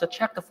wake up is to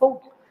check the phone.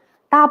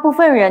 大部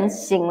分人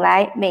醒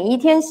来，每一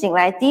天醒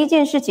来第一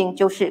件事情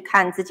就是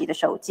看自己的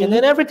手 And 机，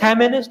 then every 10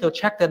 minutes, they'll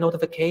check their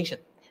notification.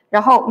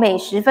 然后每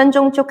10分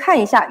钟就看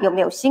一下有没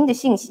有新的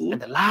信息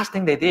And，the last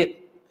thing they did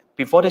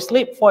before they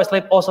sleep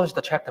also is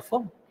to check the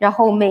phone. 然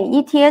后每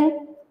一天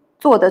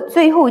做的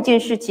最后一件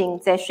事情，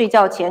在睡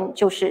觉前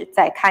就是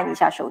再看一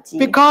下手机。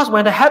 Because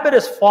when the habit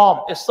is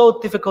formed, it's so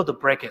difficult to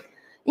break it.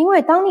 因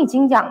为当你已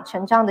经养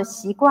成这样的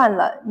习惯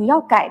了，你要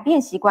改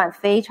变习惯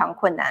非常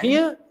困难。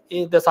 Here,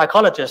 the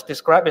psychologists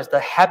describe it as the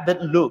habit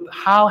loop,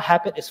 how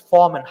habit is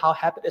formed and how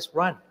habit is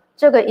run.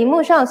 这个荧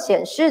幕上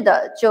显示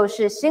的就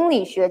是心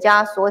理学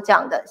家所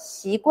讲的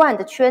习惯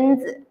的圈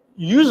子。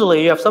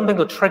 Usually, you have something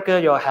to trigger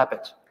your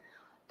habit.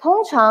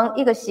 通常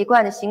一个习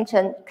惯的形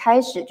成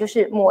开始就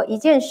是某一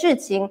件事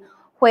情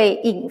会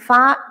引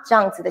发这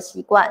样子的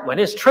习惯。 When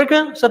it's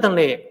triggered,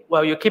 suddenly,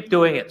 well, you keep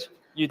doing it.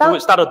 You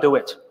start to do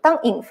it. 当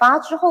引发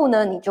之后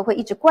呢，你就会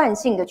一直惯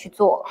性的去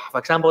做。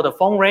 For example, the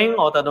phone ring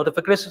or the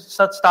notification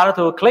started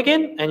to click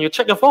in, and you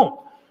check your phone.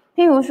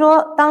 譬如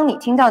说，当你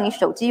听到你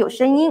手机有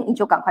声音，你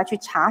就赶快去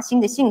查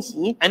新的信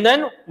息。 And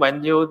then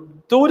when you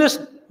do this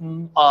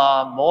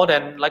more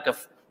than like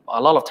a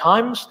lot of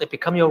times, it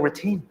become your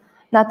routine.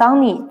 那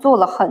当你做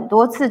了很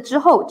多次之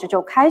后，这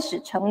就开始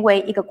成为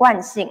一个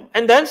惯性。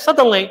 And then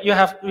suddenly you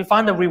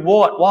find the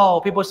reward. Wow,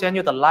 people send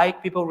you the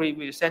like, people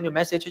send you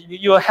message.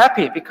 You are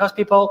happy because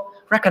people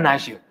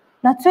recognize you.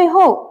 那最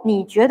后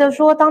你觉得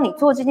说，当你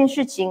做这件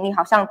事情，你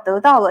好像得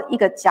到了一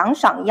个奖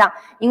赏一样，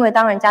因为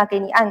当人家给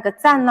你按个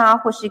赞啦，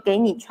或是给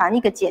你传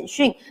一个简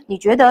讯，你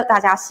觉得大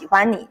家喜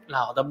欢你。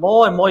 Now, the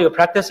more and more you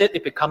practice it,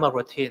 it becomes a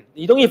routine.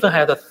 You don't even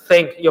have to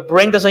think. Your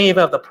brain doesn't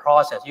even have the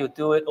process. You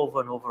do it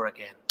over and over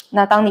again.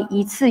 那当你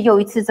一次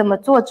又一次这么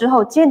做之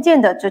后，渐渐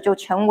的这就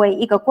成为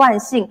一个惯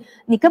性，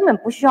你根本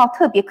不需要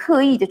特别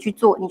刻意的去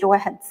做，你就会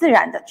很自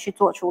然的去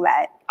做出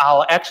来。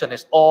 Our action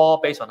is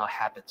all based on our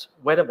habits.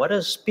 Whether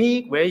you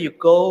speak, where you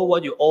go,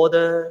 what you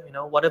order,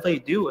 whatever you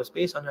do is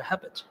based on your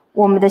habits.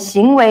 我们的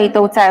行为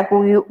都在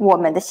乎于我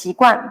们的习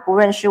惯，不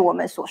论是我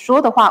们所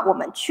说的话，我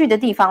们去的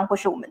地方，或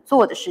是我们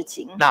做的事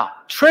情。 Now,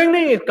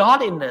 training in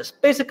godliness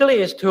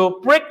basically is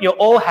to break your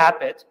old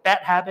habit, bad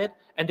habit,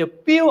 and to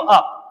build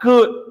up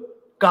good,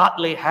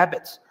 godly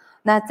habits.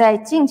 那在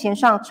金钱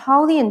上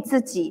操练自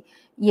己，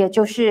也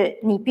就是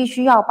你必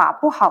须要把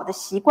不好的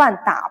习惯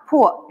打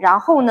破，然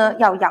后呢，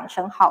要养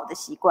成好的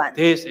习惯。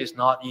 This is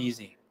not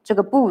easy 这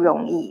个不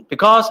容易，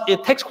 because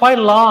it takes quite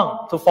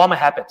long to form a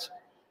habit.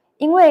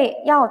 因为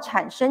要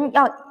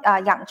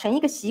养成一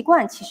个习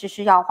惯，其实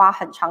是要花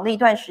很长的一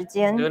段时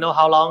间。 Do you know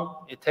how long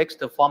it takes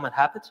to form a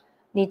habit?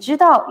 你知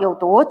道有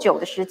多久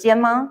的时间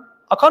吗？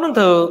 According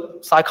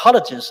to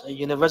psychologists at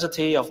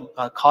University of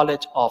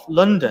College of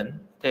London,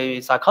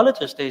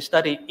 psychologists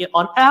study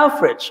on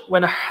average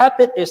when a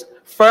habit is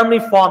firmly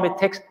formed, it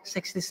takes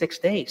 66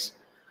 days.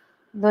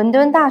 伦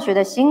敦大学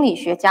的心理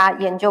学家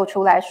研究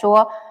出来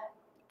说，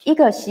一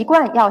个习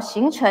惯要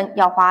形成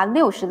要花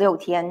66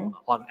天，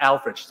 On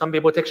average, some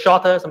people take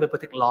shorter, some people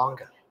take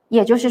longer.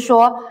 也就是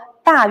说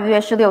大约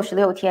是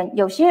66天，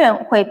有些人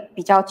会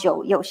比较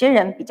久，有些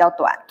人比较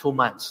短， 2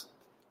 months.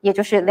 也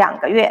就是2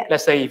个月。 Let's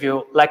say if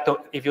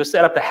you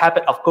set up the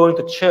habit of going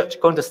to church,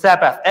 going to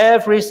Sabbath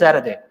every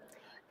Saturday.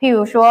 譬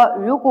如说，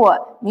如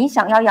果你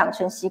想要养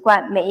成习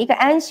惯，每一个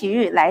安息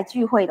日来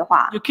聚会的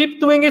话， You keep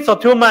doing it for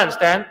 2 months,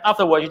 then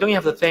afterward you don't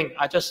have to think,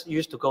 I just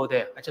used to go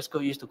there. I just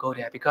used to go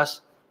there because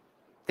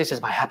this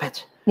is my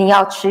habit. 你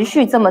要持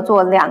续这么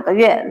做2个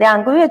月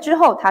，2个月之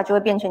后，它就会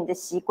变成你的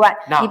习惯。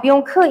 Now 你不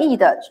用刻意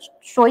的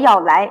说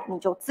要来，你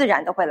就自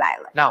然的会来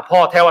了。 Now,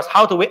 Paul tells us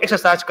how do we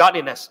exercise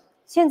godliness.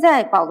 现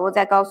在保罗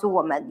在告诉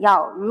我们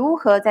要如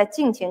何在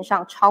敬虔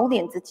上操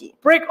练自己，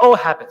 Break old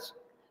habits.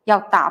 要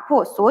打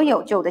破所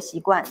有旧的习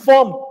惯，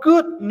 Form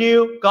good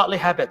new godly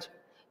habits.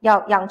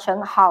 要养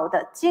成好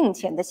的敬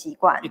虔的习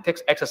惯。 It takes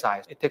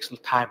exercise. It takes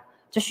time.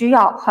 这需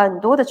要很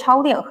多的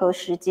操练和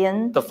时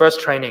间。 The first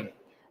training,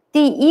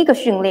 第一个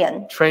训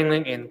练，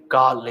 training in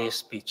godly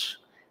speech.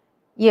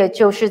 也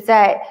就是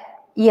在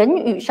言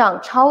语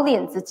上操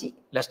练自己。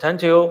 Let's turn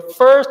to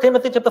 1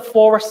 Timothy chapter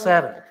 4, verse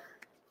 7.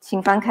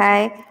 请翻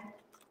开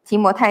提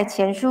摩太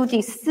前书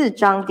第4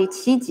章第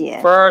7节。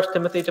 1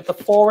 Timothy chapter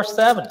 4, verse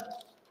 7.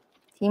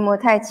 提摩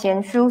太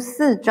前书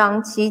4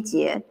章7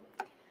节，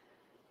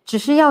只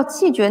是要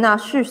弃绝那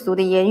世俗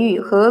的言语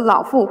和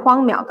老妇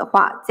荒渺的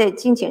话，在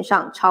敬虔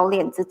上操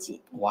练自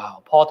己。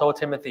 Wow. Paul told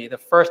Timothy, the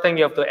first thing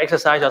you have to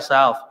exercise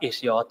yourself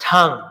is your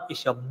tongue,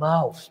 is your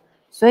mouth.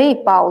 所以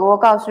保罗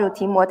告诉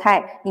提摩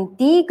太，你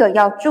第一个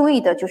要注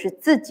意的就是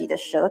自己的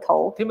舌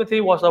头。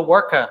 Timothy was a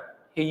worker.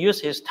 He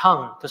used his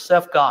tongue to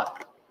serve God.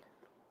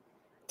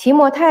 提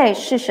摩太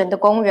是神的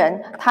工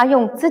人，他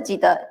用自己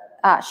的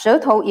舌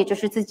头，也就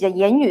是自己的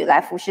言语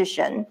来服侍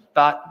神。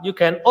 But you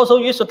can also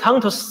use your tongue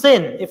to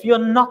sin if you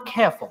are not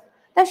careful.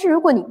 但是如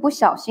果你不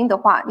小心的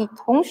话，你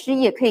同时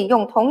也可以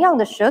用同样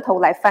的舌头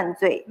来犯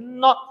罪。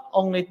 Not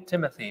only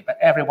Timothy, but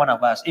every one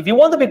of us. If you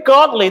want to be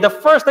godly, the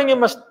first thing you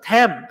must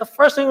tame, the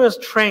first thing you must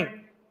train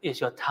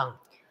is your tongue.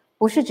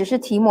 不是只是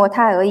提摩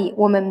太而已，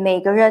我们每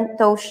个人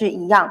都是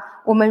一样。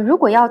我们如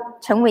果要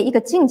成为一个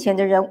敬虔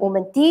的人，我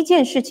们第一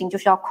件事情就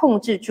是要控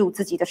制住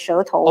自己的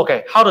舌头。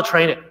 Okay, how to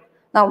train it?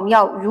 那我们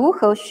要如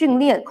何训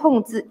练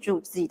控制住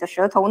自己的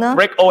舌头呢？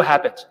 Break old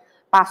habits.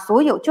 把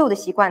所有旧的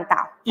习惯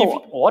打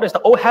破。 What is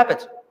the old habit?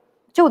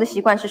 旧的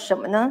习惯是什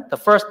么呢？ The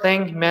first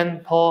thing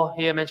Paul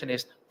here mentioned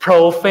is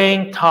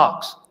profane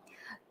talks.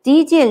 第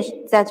一件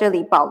在这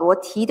里保罗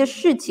提的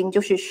事情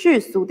就是世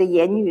俗的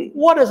言语。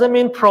 What does it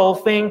mean,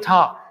 profane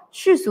talk?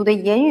 世俗的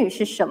言语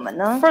是什么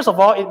呢？ First of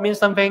all, it means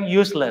something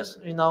useless,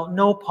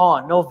 no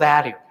point, no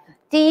value.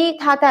 第一，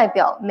它代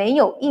表没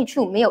有益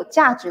处、没有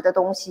价值的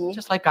东西，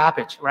 Just like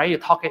garbage, right? You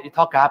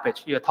talk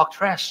garbage, you talk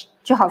trash.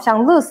 就好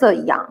像垃圾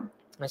一样。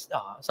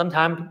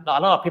 Sometimes a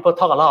lot of people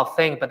talk a lot of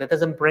things, but it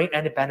doesn't bring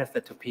any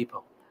benefit to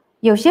people.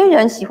 有些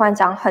人喜欢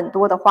讲很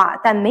多的话，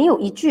但没有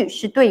一句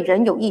是对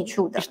人有益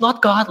处的， It's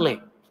not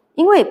godly.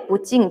 因为不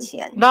敬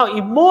虔。 Now,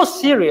 in more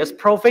serious,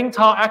 profane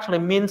talk actually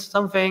means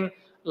something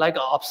like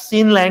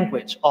obscene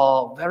language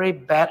or very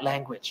bad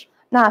language.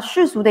 那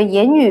世俗的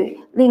言语，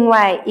另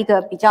外一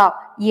个比较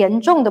严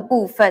重的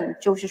部分，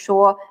就是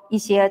说一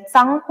些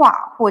脏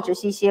话或者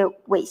是一些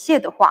猥亵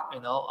的话。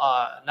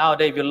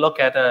 Nowadays, if you look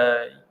at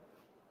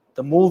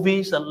the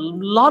movies, a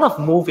lot of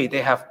movies,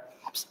 they have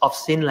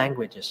obscene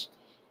languages.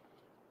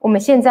 我们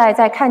现在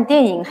在看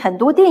电影，很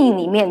多电影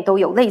里面都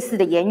有类似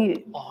的言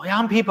语。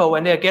 Young people,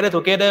 when they get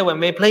together, when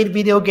they play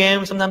video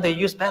games, sometimes they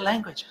use bad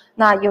language.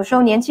 那有时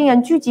候年轻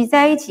人聚集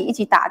在一起，一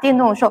起打电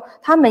动的时候，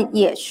他们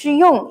也是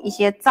用一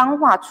些脏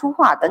话、粗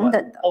话等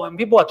等的， Or when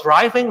people are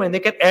driving, when they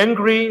get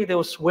angry, they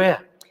will swear.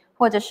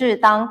 或者是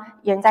当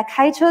人在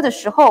开车的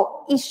时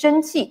候，一生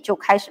气就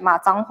开始骂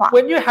脏话。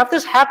 When you have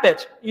this habit,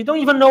 you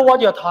don't even know what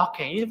you're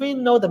talking. You don't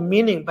even know the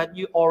meaning, but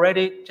you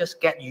already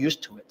just get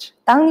used to it.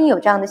 当你有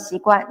这样的习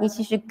惯，你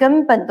其实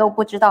根本都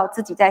不知道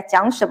自己在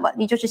讲什么，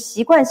你就是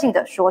习惯性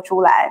的说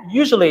出来。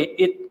 Usually,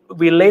 it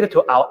related to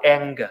our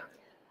anger.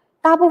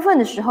 大部分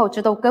的时候，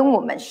这都跟我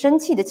们生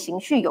气的情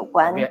绪有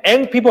关。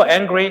 People are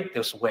angry,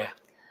 they'll swear.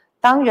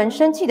 当人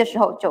生气的时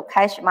候，就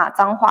开始骂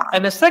脏话。 And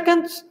the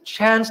second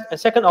chance, a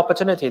second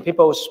opportunity,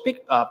 people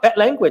speak bad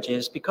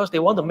languages because they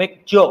want to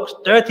make jokes,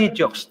 dirty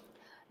jokes.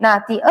 那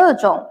第二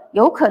种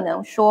有可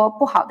能说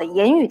不好的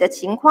言语的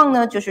情况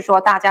呢，就是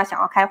说大家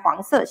想要开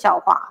黄色笑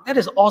话，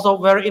 That is also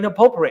very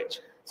inappropriate.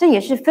 这也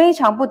是非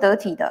常不得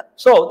体的。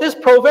 So this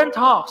profane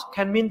talks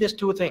can mean these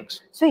two things.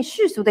 所以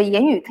世俗的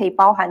言语可以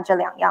包含这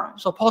2样。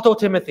 So Paul told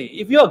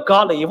Timothy, if you are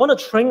godly, you want to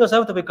train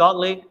yourself to be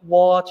godly,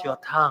 watch your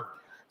tongue.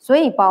 所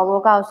以保罗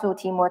告诉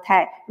提摩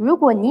太，如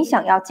果你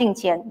想要敬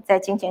虔，在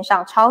敬虔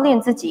上操练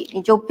自己，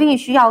你就必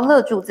须要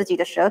勒住自己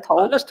的舌头。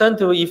 Let's turn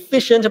to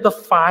Ephesians chapter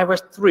 5,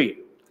 verse 3.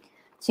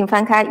 请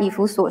翻开以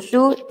弗所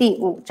书第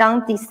5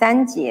章第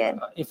3节。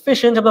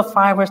 Ephesians chapter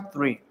 5, verse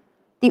 3.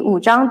 第5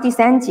章第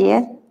3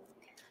节。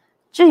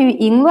至于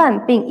淫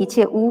乱并一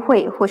切污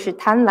秽或是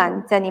贪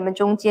婪，在你们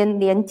中间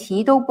连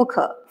提都不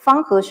可，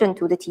方合圣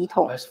徒的体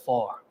统。 Verse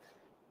 4.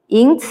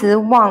 淫词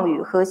妄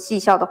语和戏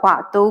笑的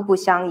话都不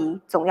相宜，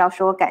总要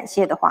说感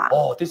谢的话。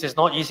 Oh, this is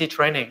not easy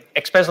training,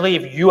 especially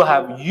if you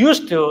have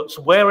used to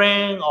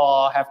swearing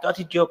or have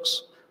dirty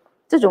jokes.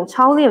 这种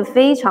操练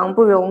非常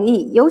不容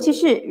易，尤其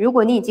是如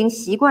果你已经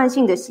习惯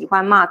性的喜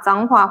欢骂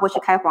脏话或是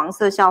开黄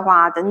色笑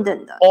话等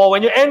等的， Or when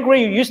you're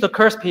angry, you used to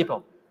curse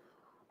people.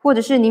 或者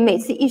是你每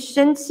次一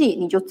生气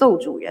你就揍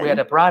主 We had 人。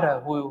 a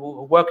brother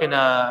who worked in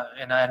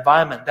an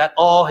environment that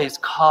all his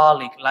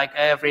colleagues, like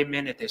every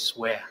minute, they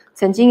swear.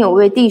 曾经有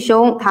位弟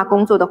兄，他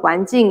工作的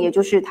环境，也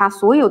就是他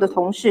所有的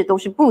同事都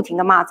是不停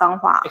的骂脏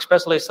话，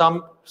 Especially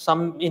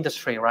some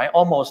industry, right?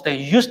 Almost they're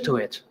used to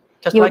it,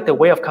 just You- like the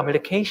way of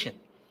communication.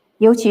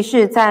 尤其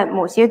是在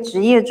某些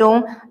职业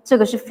中，这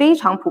个是非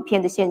常普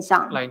遍的现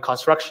象。 Like in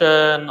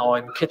construction or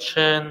in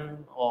kitchen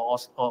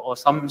or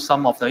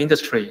some of the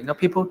industry,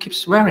 people keep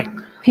swearing.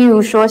 譬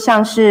如说，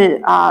像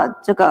是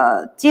这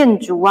个建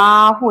筑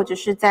啊，或者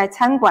是在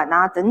餐馆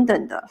啊等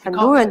等的，很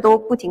多人都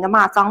不停的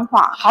骂脏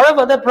话。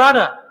 However, that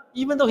brother,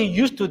 even though he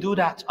used to do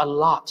that a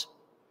lot,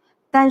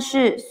 但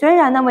是，虽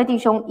然那位弟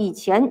兄以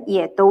前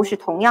也都是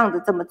同样的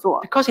这么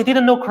做， because he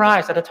didn't know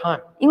Christ at the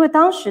time. 因为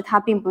当时他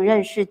并不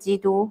认识基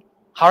督。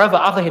 However,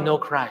 after he know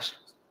Christ,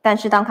 但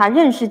是当他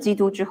认识基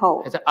督之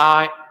后， he said,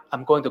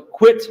 I'm going to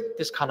quit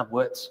this kind of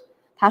words.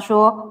 他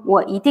说：“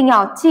我一定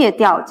要戒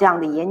掉这样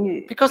的言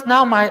语， Because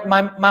now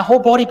my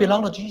whole body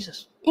belongs to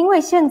Jesus. 因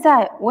为现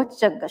在我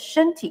整个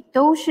身体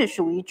都是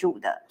属于主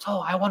的， So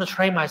I want to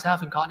train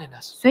myself in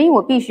godliness. 所以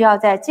我必须要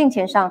在敬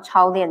虔上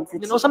操练自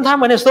己。” Sometimes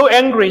when he's so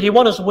angry, he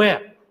wants to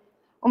swear.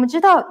 我们知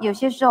道，有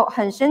些时候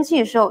很生气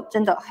的时候，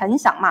真的很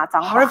想骂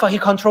脏话， However, he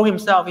controlled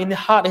himself in the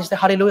heart and said,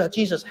 Hallelujah,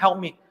 Jesus, help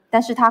me.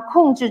 但是他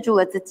控制住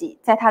了自己，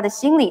在他的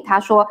心里，他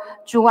说：“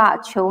主啊，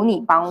求你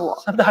帮我。”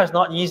 Sometimes it's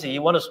not easy.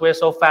 He wants to swear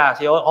so fast.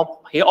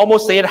 He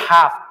almost say it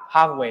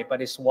halfway, but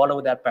he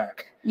swallowed that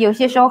back. 有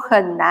些时候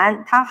很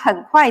难，他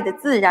很快的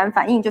自然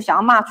反应就想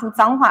要骂出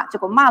脏话，结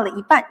果骂了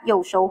一半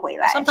又收回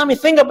来。 Sometimes he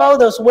think about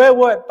the swear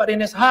word, but in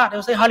his heart,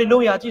 he'll say,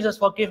 Hallelujah, Jesus,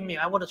 forgive me.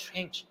 I want to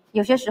change.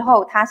 有些时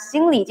候他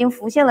心里已经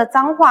浮现了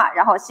脏话，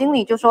然后心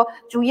里就说：“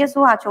主耶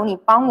稣啊，求你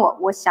帮我，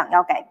我想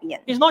要改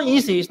变。 It's not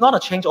easy. It's not a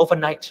change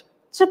overnight. ”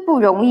这不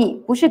容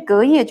易，不是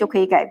隔夜就可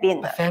以改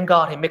变的 But。thank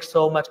God he makes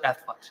so much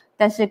effort.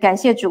 但是感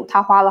谢主，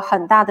他花了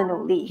很大的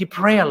努力， He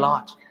pray a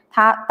lot.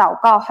 他祷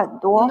告很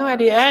多。 At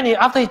the end,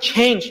 after he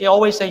changed, he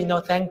always say,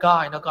 thank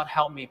God, God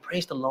help me.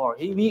 Praise the Lord.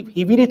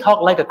 He really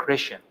talk like a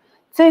Christian.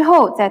 最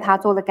后，在他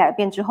做了改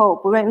变之后，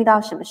不论遇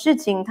到什么事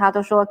情，他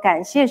都说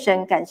感谢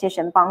神，感谢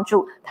神帮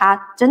助他，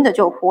真的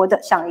就活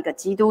得像一个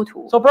基督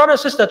徒。 So brother and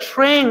sister,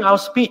 train our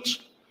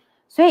speech,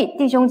 所以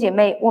弟兄姐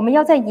妹，我们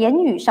要在言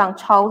语上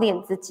操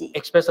练自己，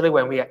 especially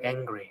when we are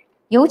angry.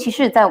 尤其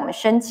是在我们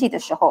生气的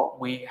时候，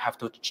 We have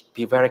to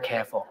be very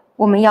careful.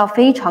 我们要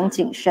非常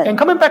谨慎。 And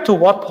coming back to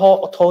what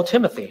Paul told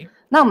Timothy,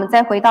 那我们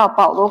再回到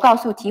保罗告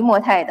诉提摩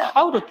太的，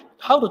 how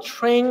to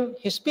train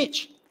his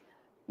speech.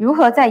 如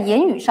何在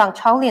言语上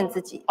操练自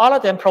己。 Other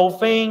than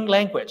profane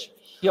language,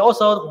 he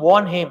also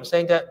warned him,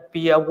 saying that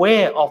be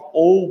aware of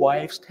old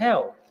wives'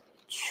 tale.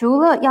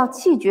 除了要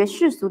弃绝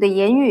世俗的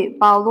言语，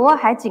保罗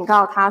还警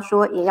告他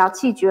说，也要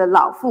弃绝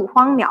老妇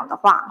荒渺的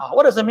话。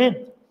 What does it mean?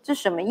 这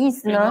什么意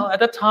思呢？ At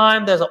that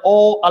time, there's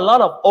a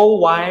lot of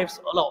old wives,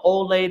 a lot of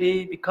old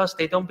lady, because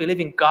they don't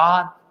believe in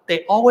God.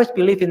 They always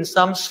believe in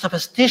some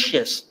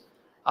superstitious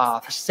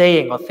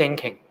saying or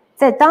thinking.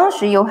 在当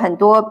时有很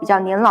多比较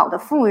年老的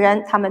妇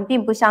人，他们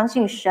并不相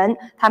信神，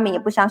他们也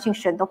不相信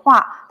神的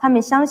话，他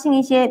们相信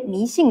一些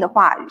迷信的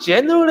话语。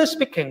 Generally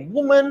speaking,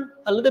 women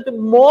a little bit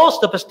more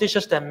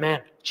superstitious than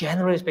men.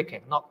 Generally speaking,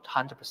 not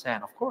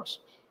 100%, of course.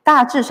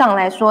 大致上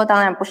来说，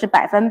当然不是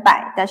100%，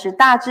但是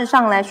大致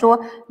上来说，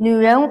女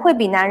人会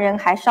比男人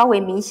还稍微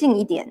迷信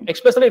一点，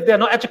 Especially if they're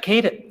not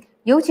educated.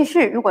 尤其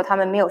是如果他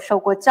们没有受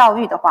过教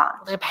育的话。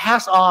 They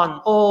pass on,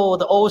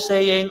 the old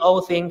saying,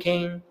 old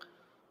thinking.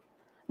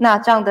 那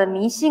这样的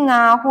迷信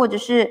啊，或者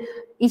是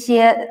一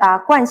些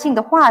惯性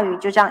的话语，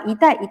就这样一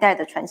代一代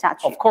的传下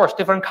去 Of。course,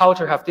 different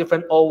culture have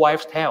different old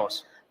wives'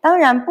 tales. 当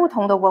然，不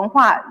同的文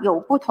化有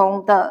不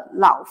同的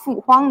老妇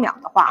荒渺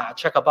的话。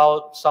 Check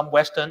about some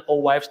Western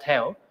old wives'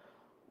 tale.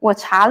 我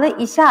查了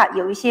一下，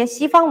有一些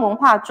西方文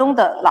化中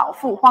的老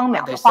妇荒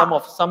渺的 Some 话。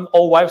 of some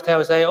old wives'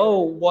 tale say,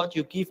 what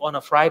you give on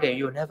a Friday,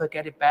 you'll never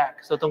get it back.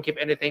 So don't give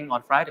anything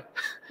on Friday.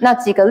 那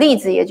几个例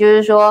子，也就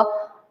是说，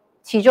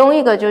其中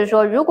一个就是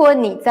说，如果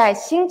你在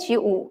星期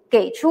五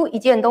给出一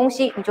件东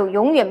西，你就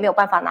永远没有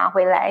办法拿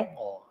回来。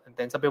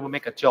then some people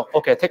make a joke.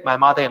 Okay, take my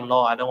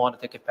mother-in-law. I don't want to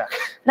take it back.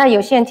 那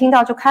有些人听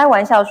到就开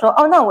玩笑说，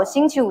哦，那我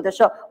星期五的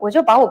时候我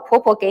就把我婆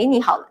婆给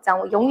你好了，这样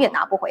我永远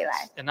拿不回来。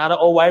Another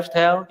old wives'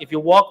 tale: if you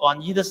walk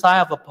on either side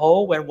of a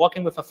pole when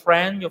walking with a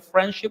friend, your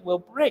friendship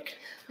will break.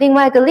 另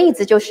外一个例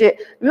子就是，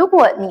如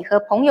果你和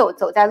朋友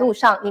走在路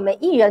上，你们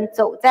一人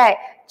走在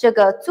这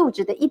个柱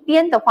子的一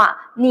边的话，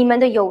你们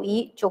的友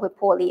谊就会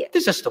破裂。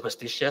This is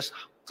superstitious.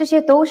 这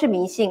些都是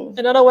迷信。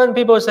Another one,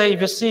 people say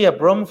if you see a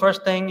broom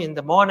first thing in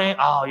the morning,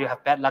 oh, you have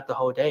bad luck the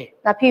whole day.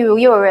 那譬如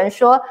又有人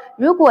说，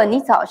如果你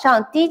早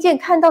上第一件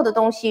看到的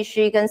东西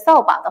是一根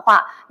扫把的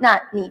话，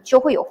那你就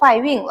会有坏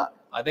运了。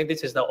I think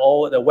this is the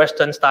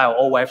Western style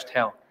old wives'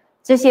 tale.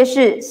 这些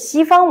是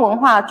西方文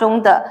化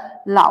中的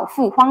老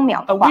妇荒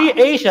谬的话。We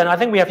Asian, I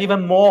think we have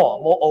even more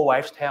old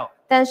wives' tale.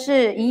 但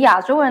是以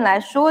亚洲人来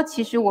说，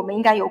其实我们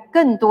应该有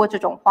更多这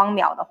种荒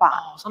谬的话。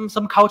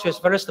Some culture is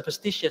very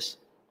superstitious.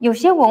 有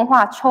些文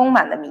化充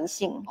满了迷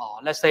信。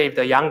Let's say if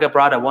the younger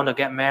brother want to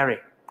get married.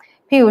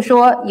 譬如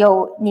说，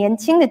有年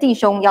轻的弟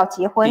兄要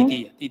结婚，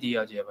弟弟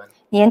要结婚，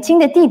年轻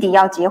的弟弟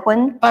要结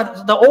婚。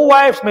But the old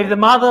wives, maybe the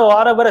mother or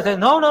other brother say,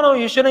 no,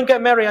 you shouldn't get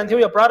married until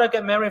your brother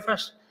get married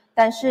first.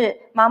 但是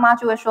妈妈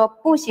就会说，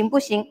不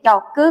行，要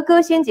哥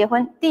哥先结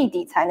婚，弟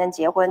弟才能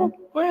结婚。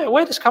Where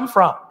does this come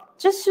from?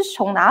 这是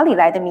从哪里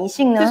来的迷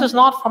信呢？ This is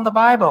not from the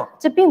Bible.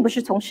 这并不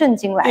是从圣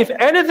经来 If 的。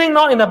 anything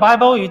not in the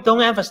Bible, you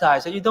don't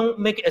emphasize it. You don't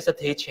make it as a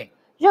teaching.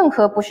 任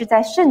何不是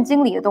在圣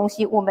经里的东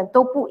西，我们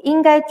都不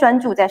应该专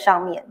注在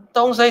上面。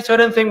Don't say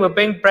certain thing will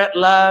bring bad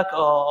luck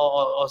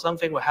or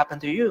something will happen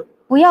to you.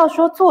 不要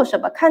说做什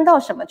么看到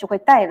什么就会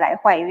带来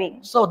坏运。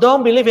 So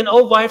don't believe in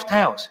old wives'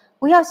 tales.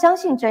 不要相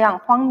信这样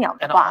荒谬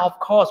的 And 话。 of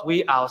course,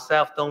 we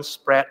ourselves don't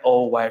spread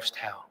old wives'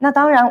 tales. 那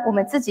当然，我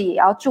们自己也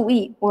要注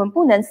意，我们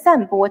不能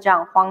散播这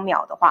样荒谬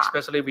的话。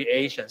 Especially we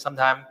Asians,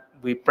 sometimes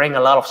we bring a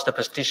lot of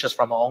superstitions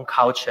from our own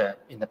culture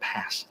in the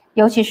past.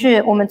 尤其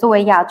是我们作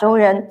为亚洲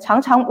人，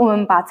常常我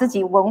们把自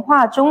己文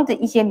化中的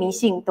一些迷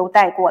信都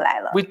带过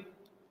来了。 We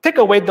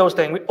take away those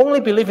things. We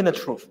only believe in the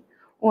truth.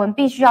 我们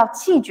必须要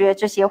弃绝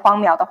这些荒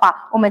谬的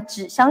话，我们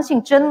只相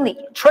信真理。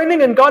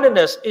 Training in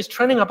godliness is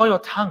training upon your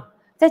tongue.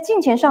 在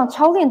敬虔上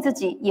操练自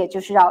己，也就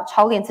是要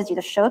操练自己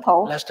的舌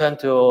头。 Let's turn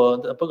to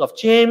the book of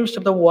James,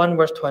 chapter 1,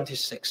 verse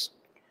 26.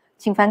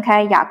 请翻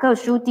开雅各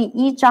书第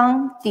1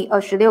章第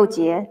26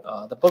节。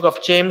The book of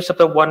James,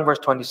 chapter 1,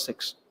 verse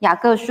 26. 雅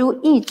各书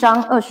1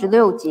章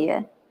26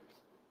节。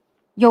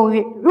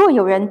若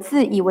有人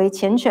自以为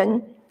虔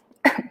诚，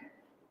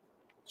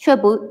却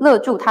不勒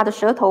住他的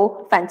舌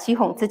头，反欺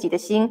哄自己的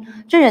心，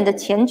这人的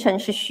虔诚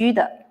是虚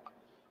的。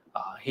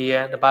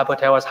 Here, the Bible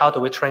tells us how do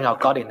we train our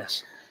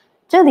godliness.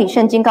 这里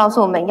圣经告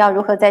诉我们要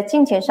如何在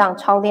敬虔上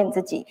操练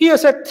自己。 Here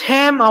said,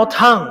 tame our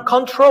tongue,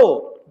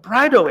 control,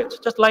 bridle it,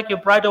 just like you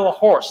bridle a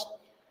horse.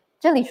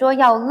 这里说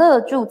要勒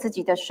住自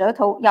己的舌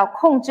头，要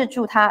控制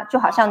住它，就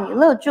好像你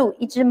勒住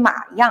一只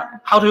马一样。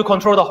 How do you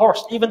control the horse,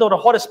 even though the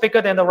horse is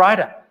bigger than the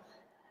rider?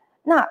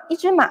 那一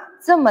只马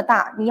这么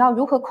大，你要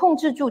如何控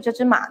制住这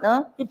只马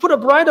呢？ You put a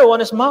bridle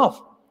on its mouth.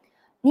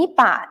 你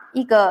把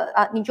一个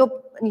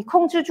你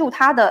控制住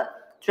它的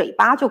嘴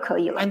巴就可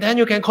以了。 And then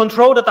you can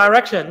control the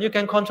direction. You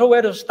can control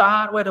where to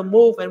start, where to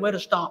move, and where to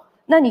stop.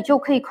 那你就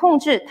可以控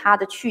制它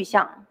的去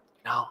向。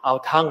 Now,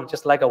 our tongue,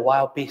 just like a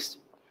wild beast.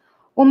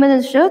 我们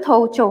的舌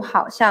头就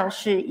好像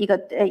是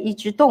一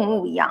只动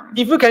物一样。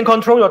 If you can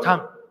control your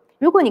tongue,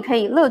 如果你可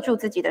以勒住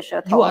自己的舌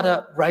you 头， are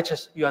the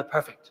righteous, you are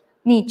perfect.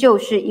 你就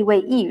是一位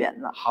义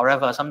人了。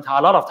 However,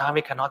 a lot of time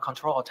we cannot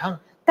control our tongue.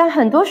 但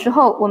很多时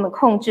候我们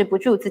控制不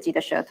住自己的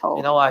舌头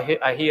You。know,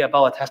 I hear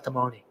about a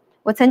testimony.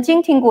 我曾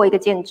经听过一个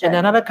见 In 证，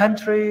 another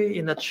country,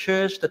 in the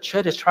church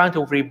is trying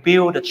to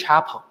rebuild the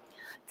chapel.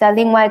 在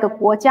另外一个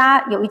国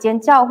家有一间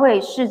教会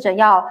试着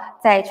要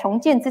再重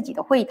建自己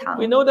的会堂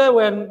We。know that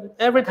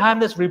every time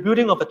there's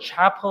rebuilding of a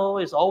chapel,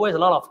 there's always a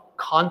lot of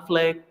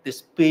conflict,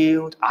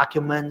 dispute,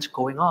 arguments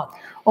going on.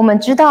 我们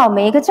知道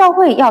每一个教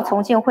会要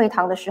重建会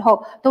堂的时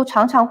候，都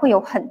常常会有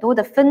很多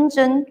的纷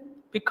争，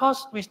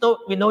 Because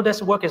we know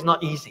this work is not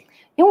easy.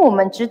 因为我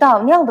们知道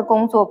那样的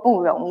工作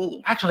不容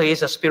易， Actually,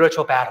 it's a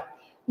spiritual battle.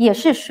 也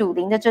是属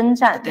灵的征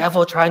战。 The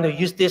devil trying to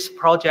use this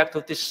project to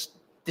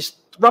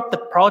disrupt the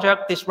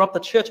project, disrupt the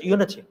church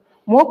unity.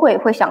 魔鬼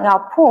会想要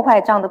破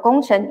坏这样的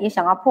工程，也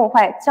想要破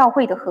坏教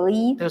会的合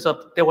一。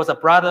 There was a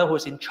brother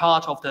who's in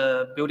charge of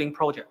the building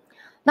project.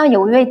 那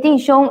有一位弟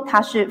兄，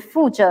他是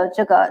负责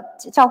这个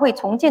教会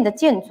重建的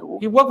建筑，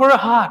 He worked very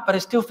hard, but he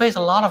still faced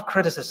a lot of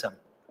criticism.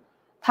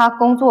 他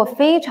工作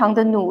非常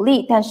的努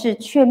力，但是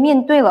却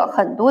面对了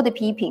很多的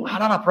批评。 A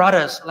lot of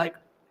brothers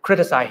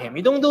criticize him.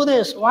 You don't do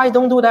this. Why you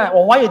don't do that?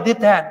 Or why you did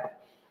that?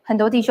 很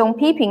多弟兄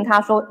批评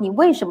他说：“你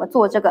为什么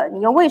做这个？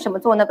你又为什么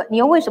做那个？你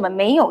又为什么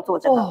没有做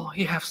这个？” Oh,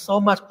 he has so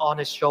much on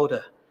his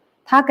shoulder.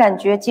 他感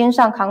觉肩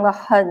上扛了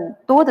很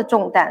多的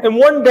重担。 And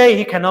one day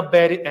he cannot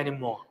bear it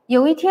anymore.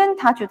 有一天，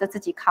他觉得自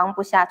己扛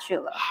不下去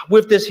了。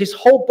 With his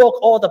whole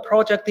book, all the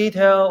project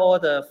detail, all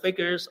the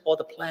figures, all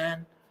the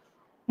plan.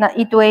 那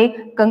一堆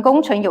跟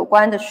工程有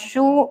关的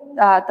书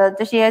的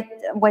这些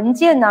文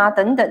件啊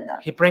等等的，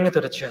 He bring it to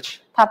the church.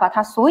 他把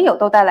他所有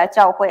都带来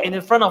教会， And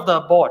in front of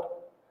the board,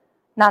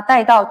 那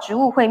带到职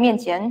务会面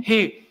前，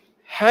 he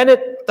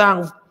handed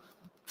down,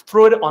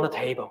 threw it on the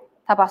table.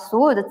 他把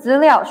所有的资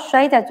料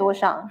摔在桌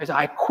上， He said,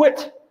 I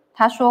quit.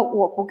 他说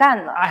我不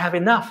干了， I have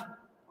enough.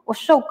 我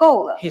受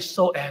够了， He's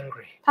so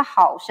angry. 他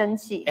好生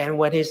气。 And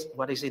when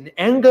he's in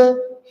anger,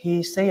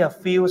 he say a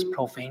few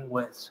profane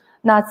words.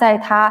 那在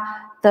他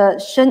的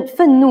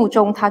愤怒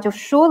中，他就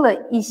说了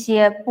一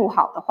些不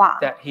好的话，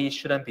 That he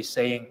shouldn't be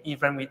saying,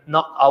 even with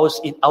not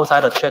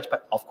outside the church, but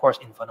of course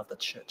in front of the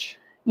church.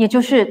 也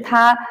就是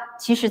他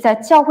其实在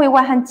教会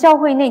外和教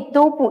会内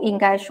都不应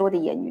该说的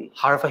言语，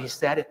 However, he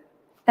said it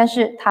但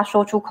是他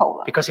说出口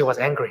了， because he was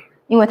angry.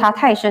 因为他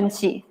太生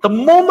气。 The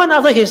moment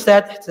after he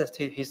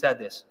said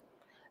this,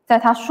 在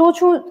他说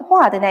出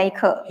话的那一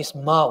刻， his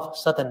mouth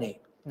suddenly,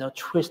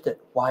 twisted,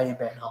 wide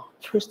bent,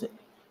 twisted.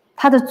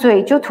 他的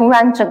嘴就突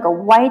然整个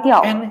歪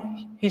掉， And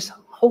his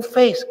whole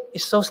face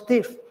is so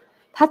stiff.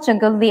 他整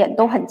个脸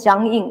都很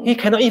僵硬， He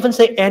cannot even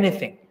say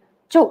anything.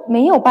 就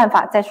没有办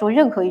法再说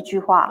任何一句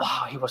话。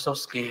 Wow, he was so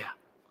scared.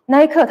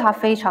 那一刻他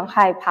非常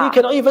害怕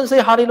He，cannot even say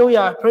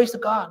hallelujah, praise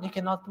God. He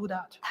cannot do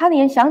that. 他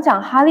连想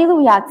讲哈利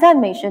路亚赞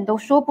美神都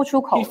说不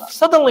出口了。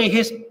 Suddenly,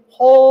 his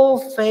whole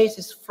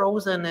face is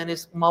frozen and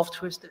his mouth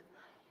twisted.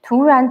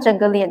 突然整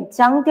个脸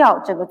僵掉，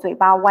整个嘴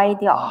巴歪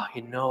掉。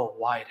 He know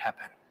why it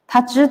happened.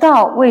 他知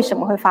道为什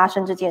么会发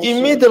生这件事，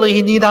 Immediately,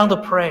 he kneel down to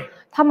pray.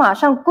 他马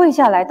上跪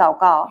下来祷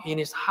告。 In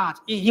his heart,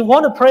 he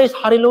want to praise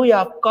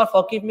hallelujah, God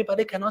forgive me, but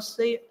he cannot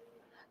say it.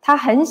 他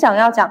很想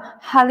要讲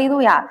哈利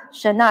路亚，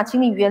神啊，请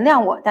你原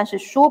谅我，但是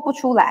说不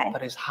出来。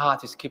 But his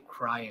heart is keep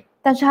crying.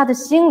 但是他的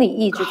心里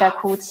一直在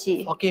哭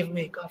泣。 Forgive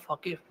me, God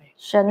forgive me.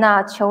 神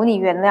啊，求你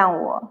原谅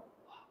我。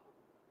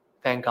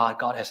 Thank God,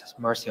 God has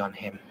mercy on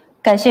him.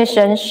 感谢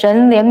神，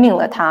神怜悯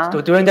了他。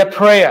 So during that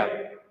prayer,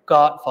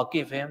 God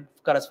forgive him.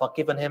 God has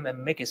forgiven him and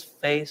make his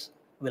face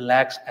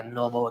relax and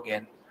normal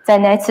again. 在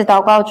那次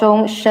祷告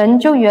中，神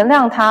就原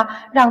谅他，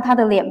让他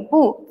的脸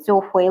部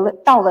就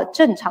到了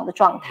正常的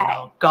状态。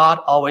 God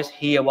always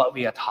hear what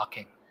we are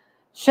talking.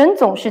 神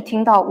总是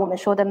听到我们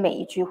说的每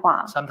一句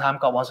话。 Sometimes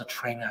God wants to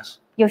train us.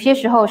 有些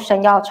时候，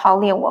神要操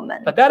练我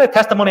们。 But that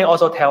testimony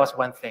also tells us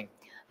one thing.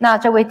 那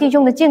这位弟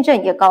兄的见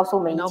证也告诉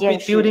我们一件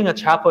事： Building a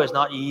chapel is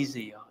not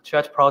easy.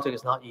 Church project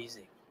is not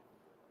easy.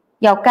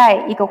 要盖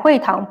一个会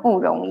堂不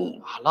容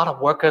易。 A lot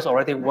of workers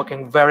already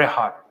working very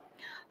hard.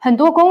 很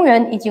多工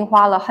人已经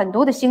花了很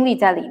多的心力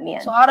在里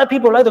面， So other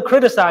people like to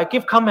criticize,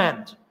 give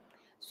comment.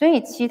 所以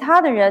其他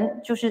的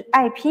人就是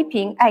爱批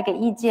评、爱给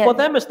意见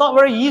For。them, it's not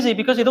very easy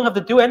because they don't have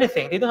to do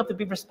anything. They don't have to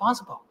be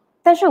responsible.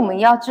 但是我们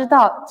要知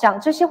道，讲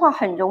这些话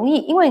很容易，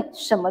因为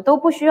什么都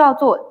不需要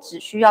做，只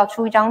需要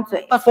出一张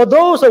嘴。 But for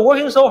those who are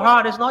working so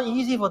hard, it's not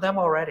easy for them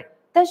already.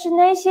 但是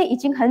那些已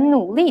经很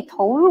努力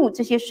投入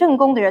这些圣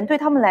工的人，对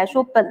他们来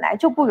说本来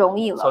就不容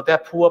易 So 了。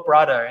 that poor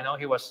brother,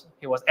 he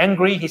was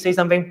angry. He said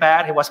something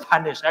bad. He was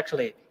punished.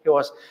 Actually,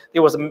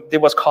 it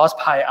was caused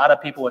by other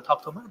people who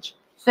talk too much.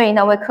 所以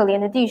那位可怜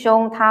的弟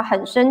兄，他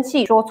很生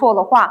气，说错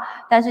了话，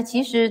但是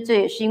其实这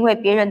也是因为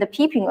别人的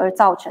批评而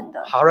造成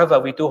的。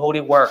 However, we do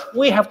holy work.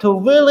 We have to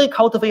really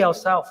cultivate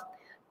ourselves.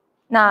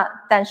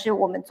 但是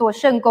我们做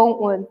圣工，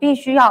我们必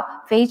须要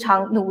非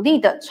常努力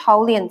的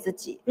操练自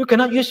己。 You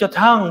cannot use your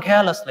tongue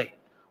carelessly.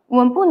 我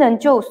们不能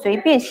就随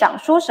便想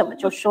说什么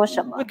就说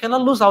什么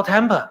We，cannot lose our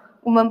temper.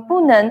 我们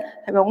不能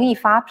很容易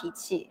发脾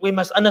气。 We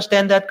must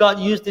understand that God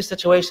used this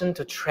situation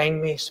to train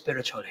me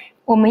spiritually.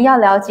 我们要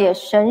了解，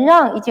神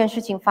让一件事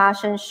情发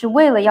生，是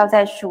为了要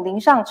在属灵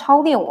上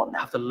操练我们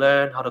I。have to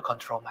learn how to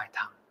control my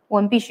tongue.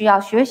 我们必须要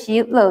学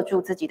习勒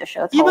住自己的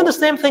舌头。 Even the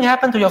same thing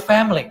happened to your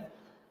family.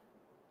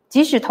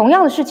 即使同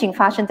样的事情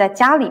发生在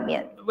家里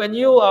面， When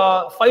you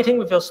are fighting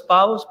with your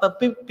spouse, but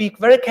be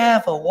very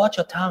careful. Watch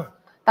your tongue.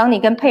 当你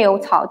跟配偶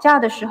吵架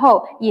的时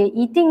候，也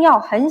一定要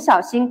很小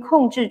心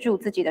控制住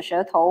自己的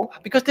舌头，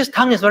 Because this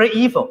tongue is very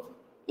evil.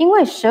 因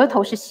为舌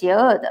头是邪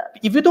恶的。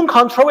 If you don't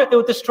control it, it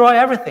will destroy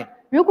everything.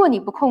 如果你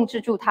不控制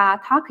住它，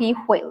它可以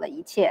毁了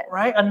一切。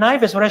 Right? A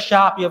knife is very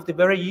sharp. You have to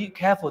be very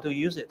careful to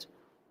use it.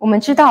 我们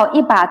知道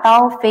一把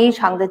刀非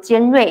常的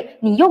尖锐，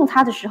你用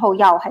它的时候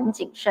要很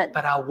谨慎。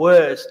 But our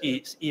words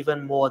is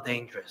even more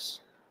dangerous.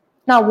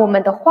 那我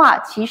们的话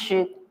其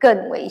实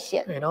更危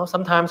险。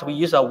 Sometimes we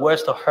use our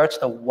words to hurt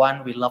the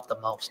one we love the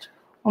most.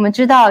 我们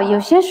知道有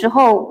些时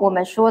候我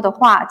们说的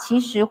话其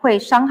实会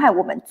伤害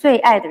我们最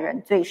爱的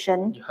人最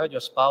深。 You hurt your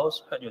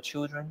spouse, hurt your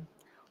children,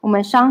 我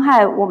们伤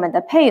害我们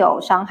的配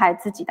偶，伤害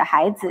自己的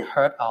孩子，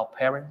 hurt our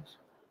parents.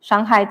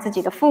 伤害自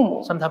己的父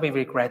母。 Sometimes we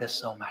regret it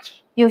so much.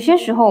 有些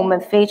时候我们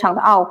非常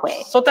的懊悔。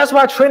 So that's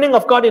why training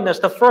of godliness,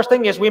 the first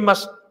thing is we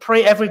must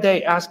pray every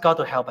day, ask God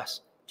to help us.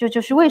 这就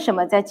是为什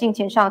么在敬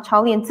虔上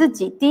操练自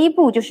己，第一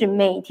步就是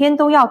每天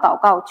都要祷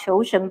告，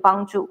求神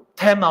帮助，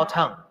 Tame our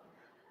tongue.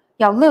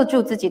 要勒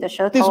住自己的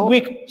舌 This 头。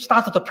 week,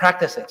 start to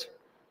practice it.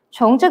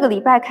 从这个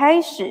礼拜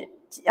开始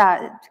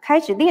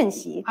练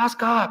习， Ask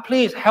God,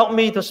 please help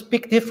me to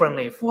speak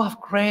differently, full of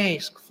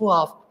grace, full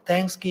of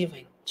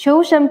thanksgiving.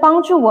 求神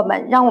帮助我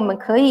们，让我们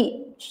可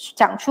以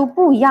讲出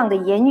不一样的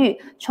言语，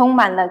充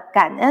满了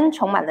感恩，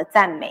充满了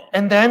赞美。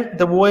 And then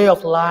the way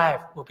of life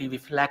will be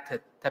reflected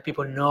that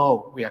people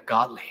know we are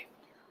godly.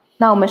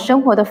 那我们生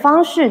活的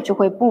方式就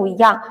会不一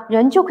样，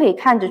人就可以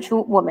看得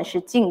出我们是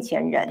敬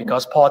虔人。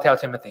 Because Paul tells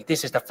Timothy,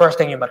 this is the first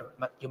thing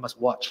you must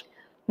watch.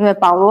 因为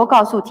保罗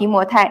告诉提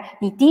摩太，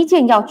你第一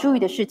件要注意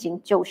的事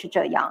情就是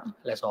这样。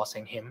 Let's all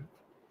sing hymn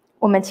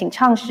我们请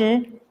唱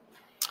诗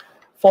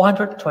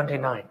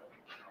429.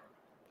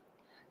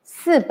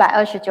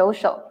 429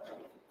首。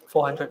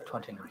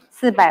 429.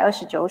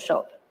 429首。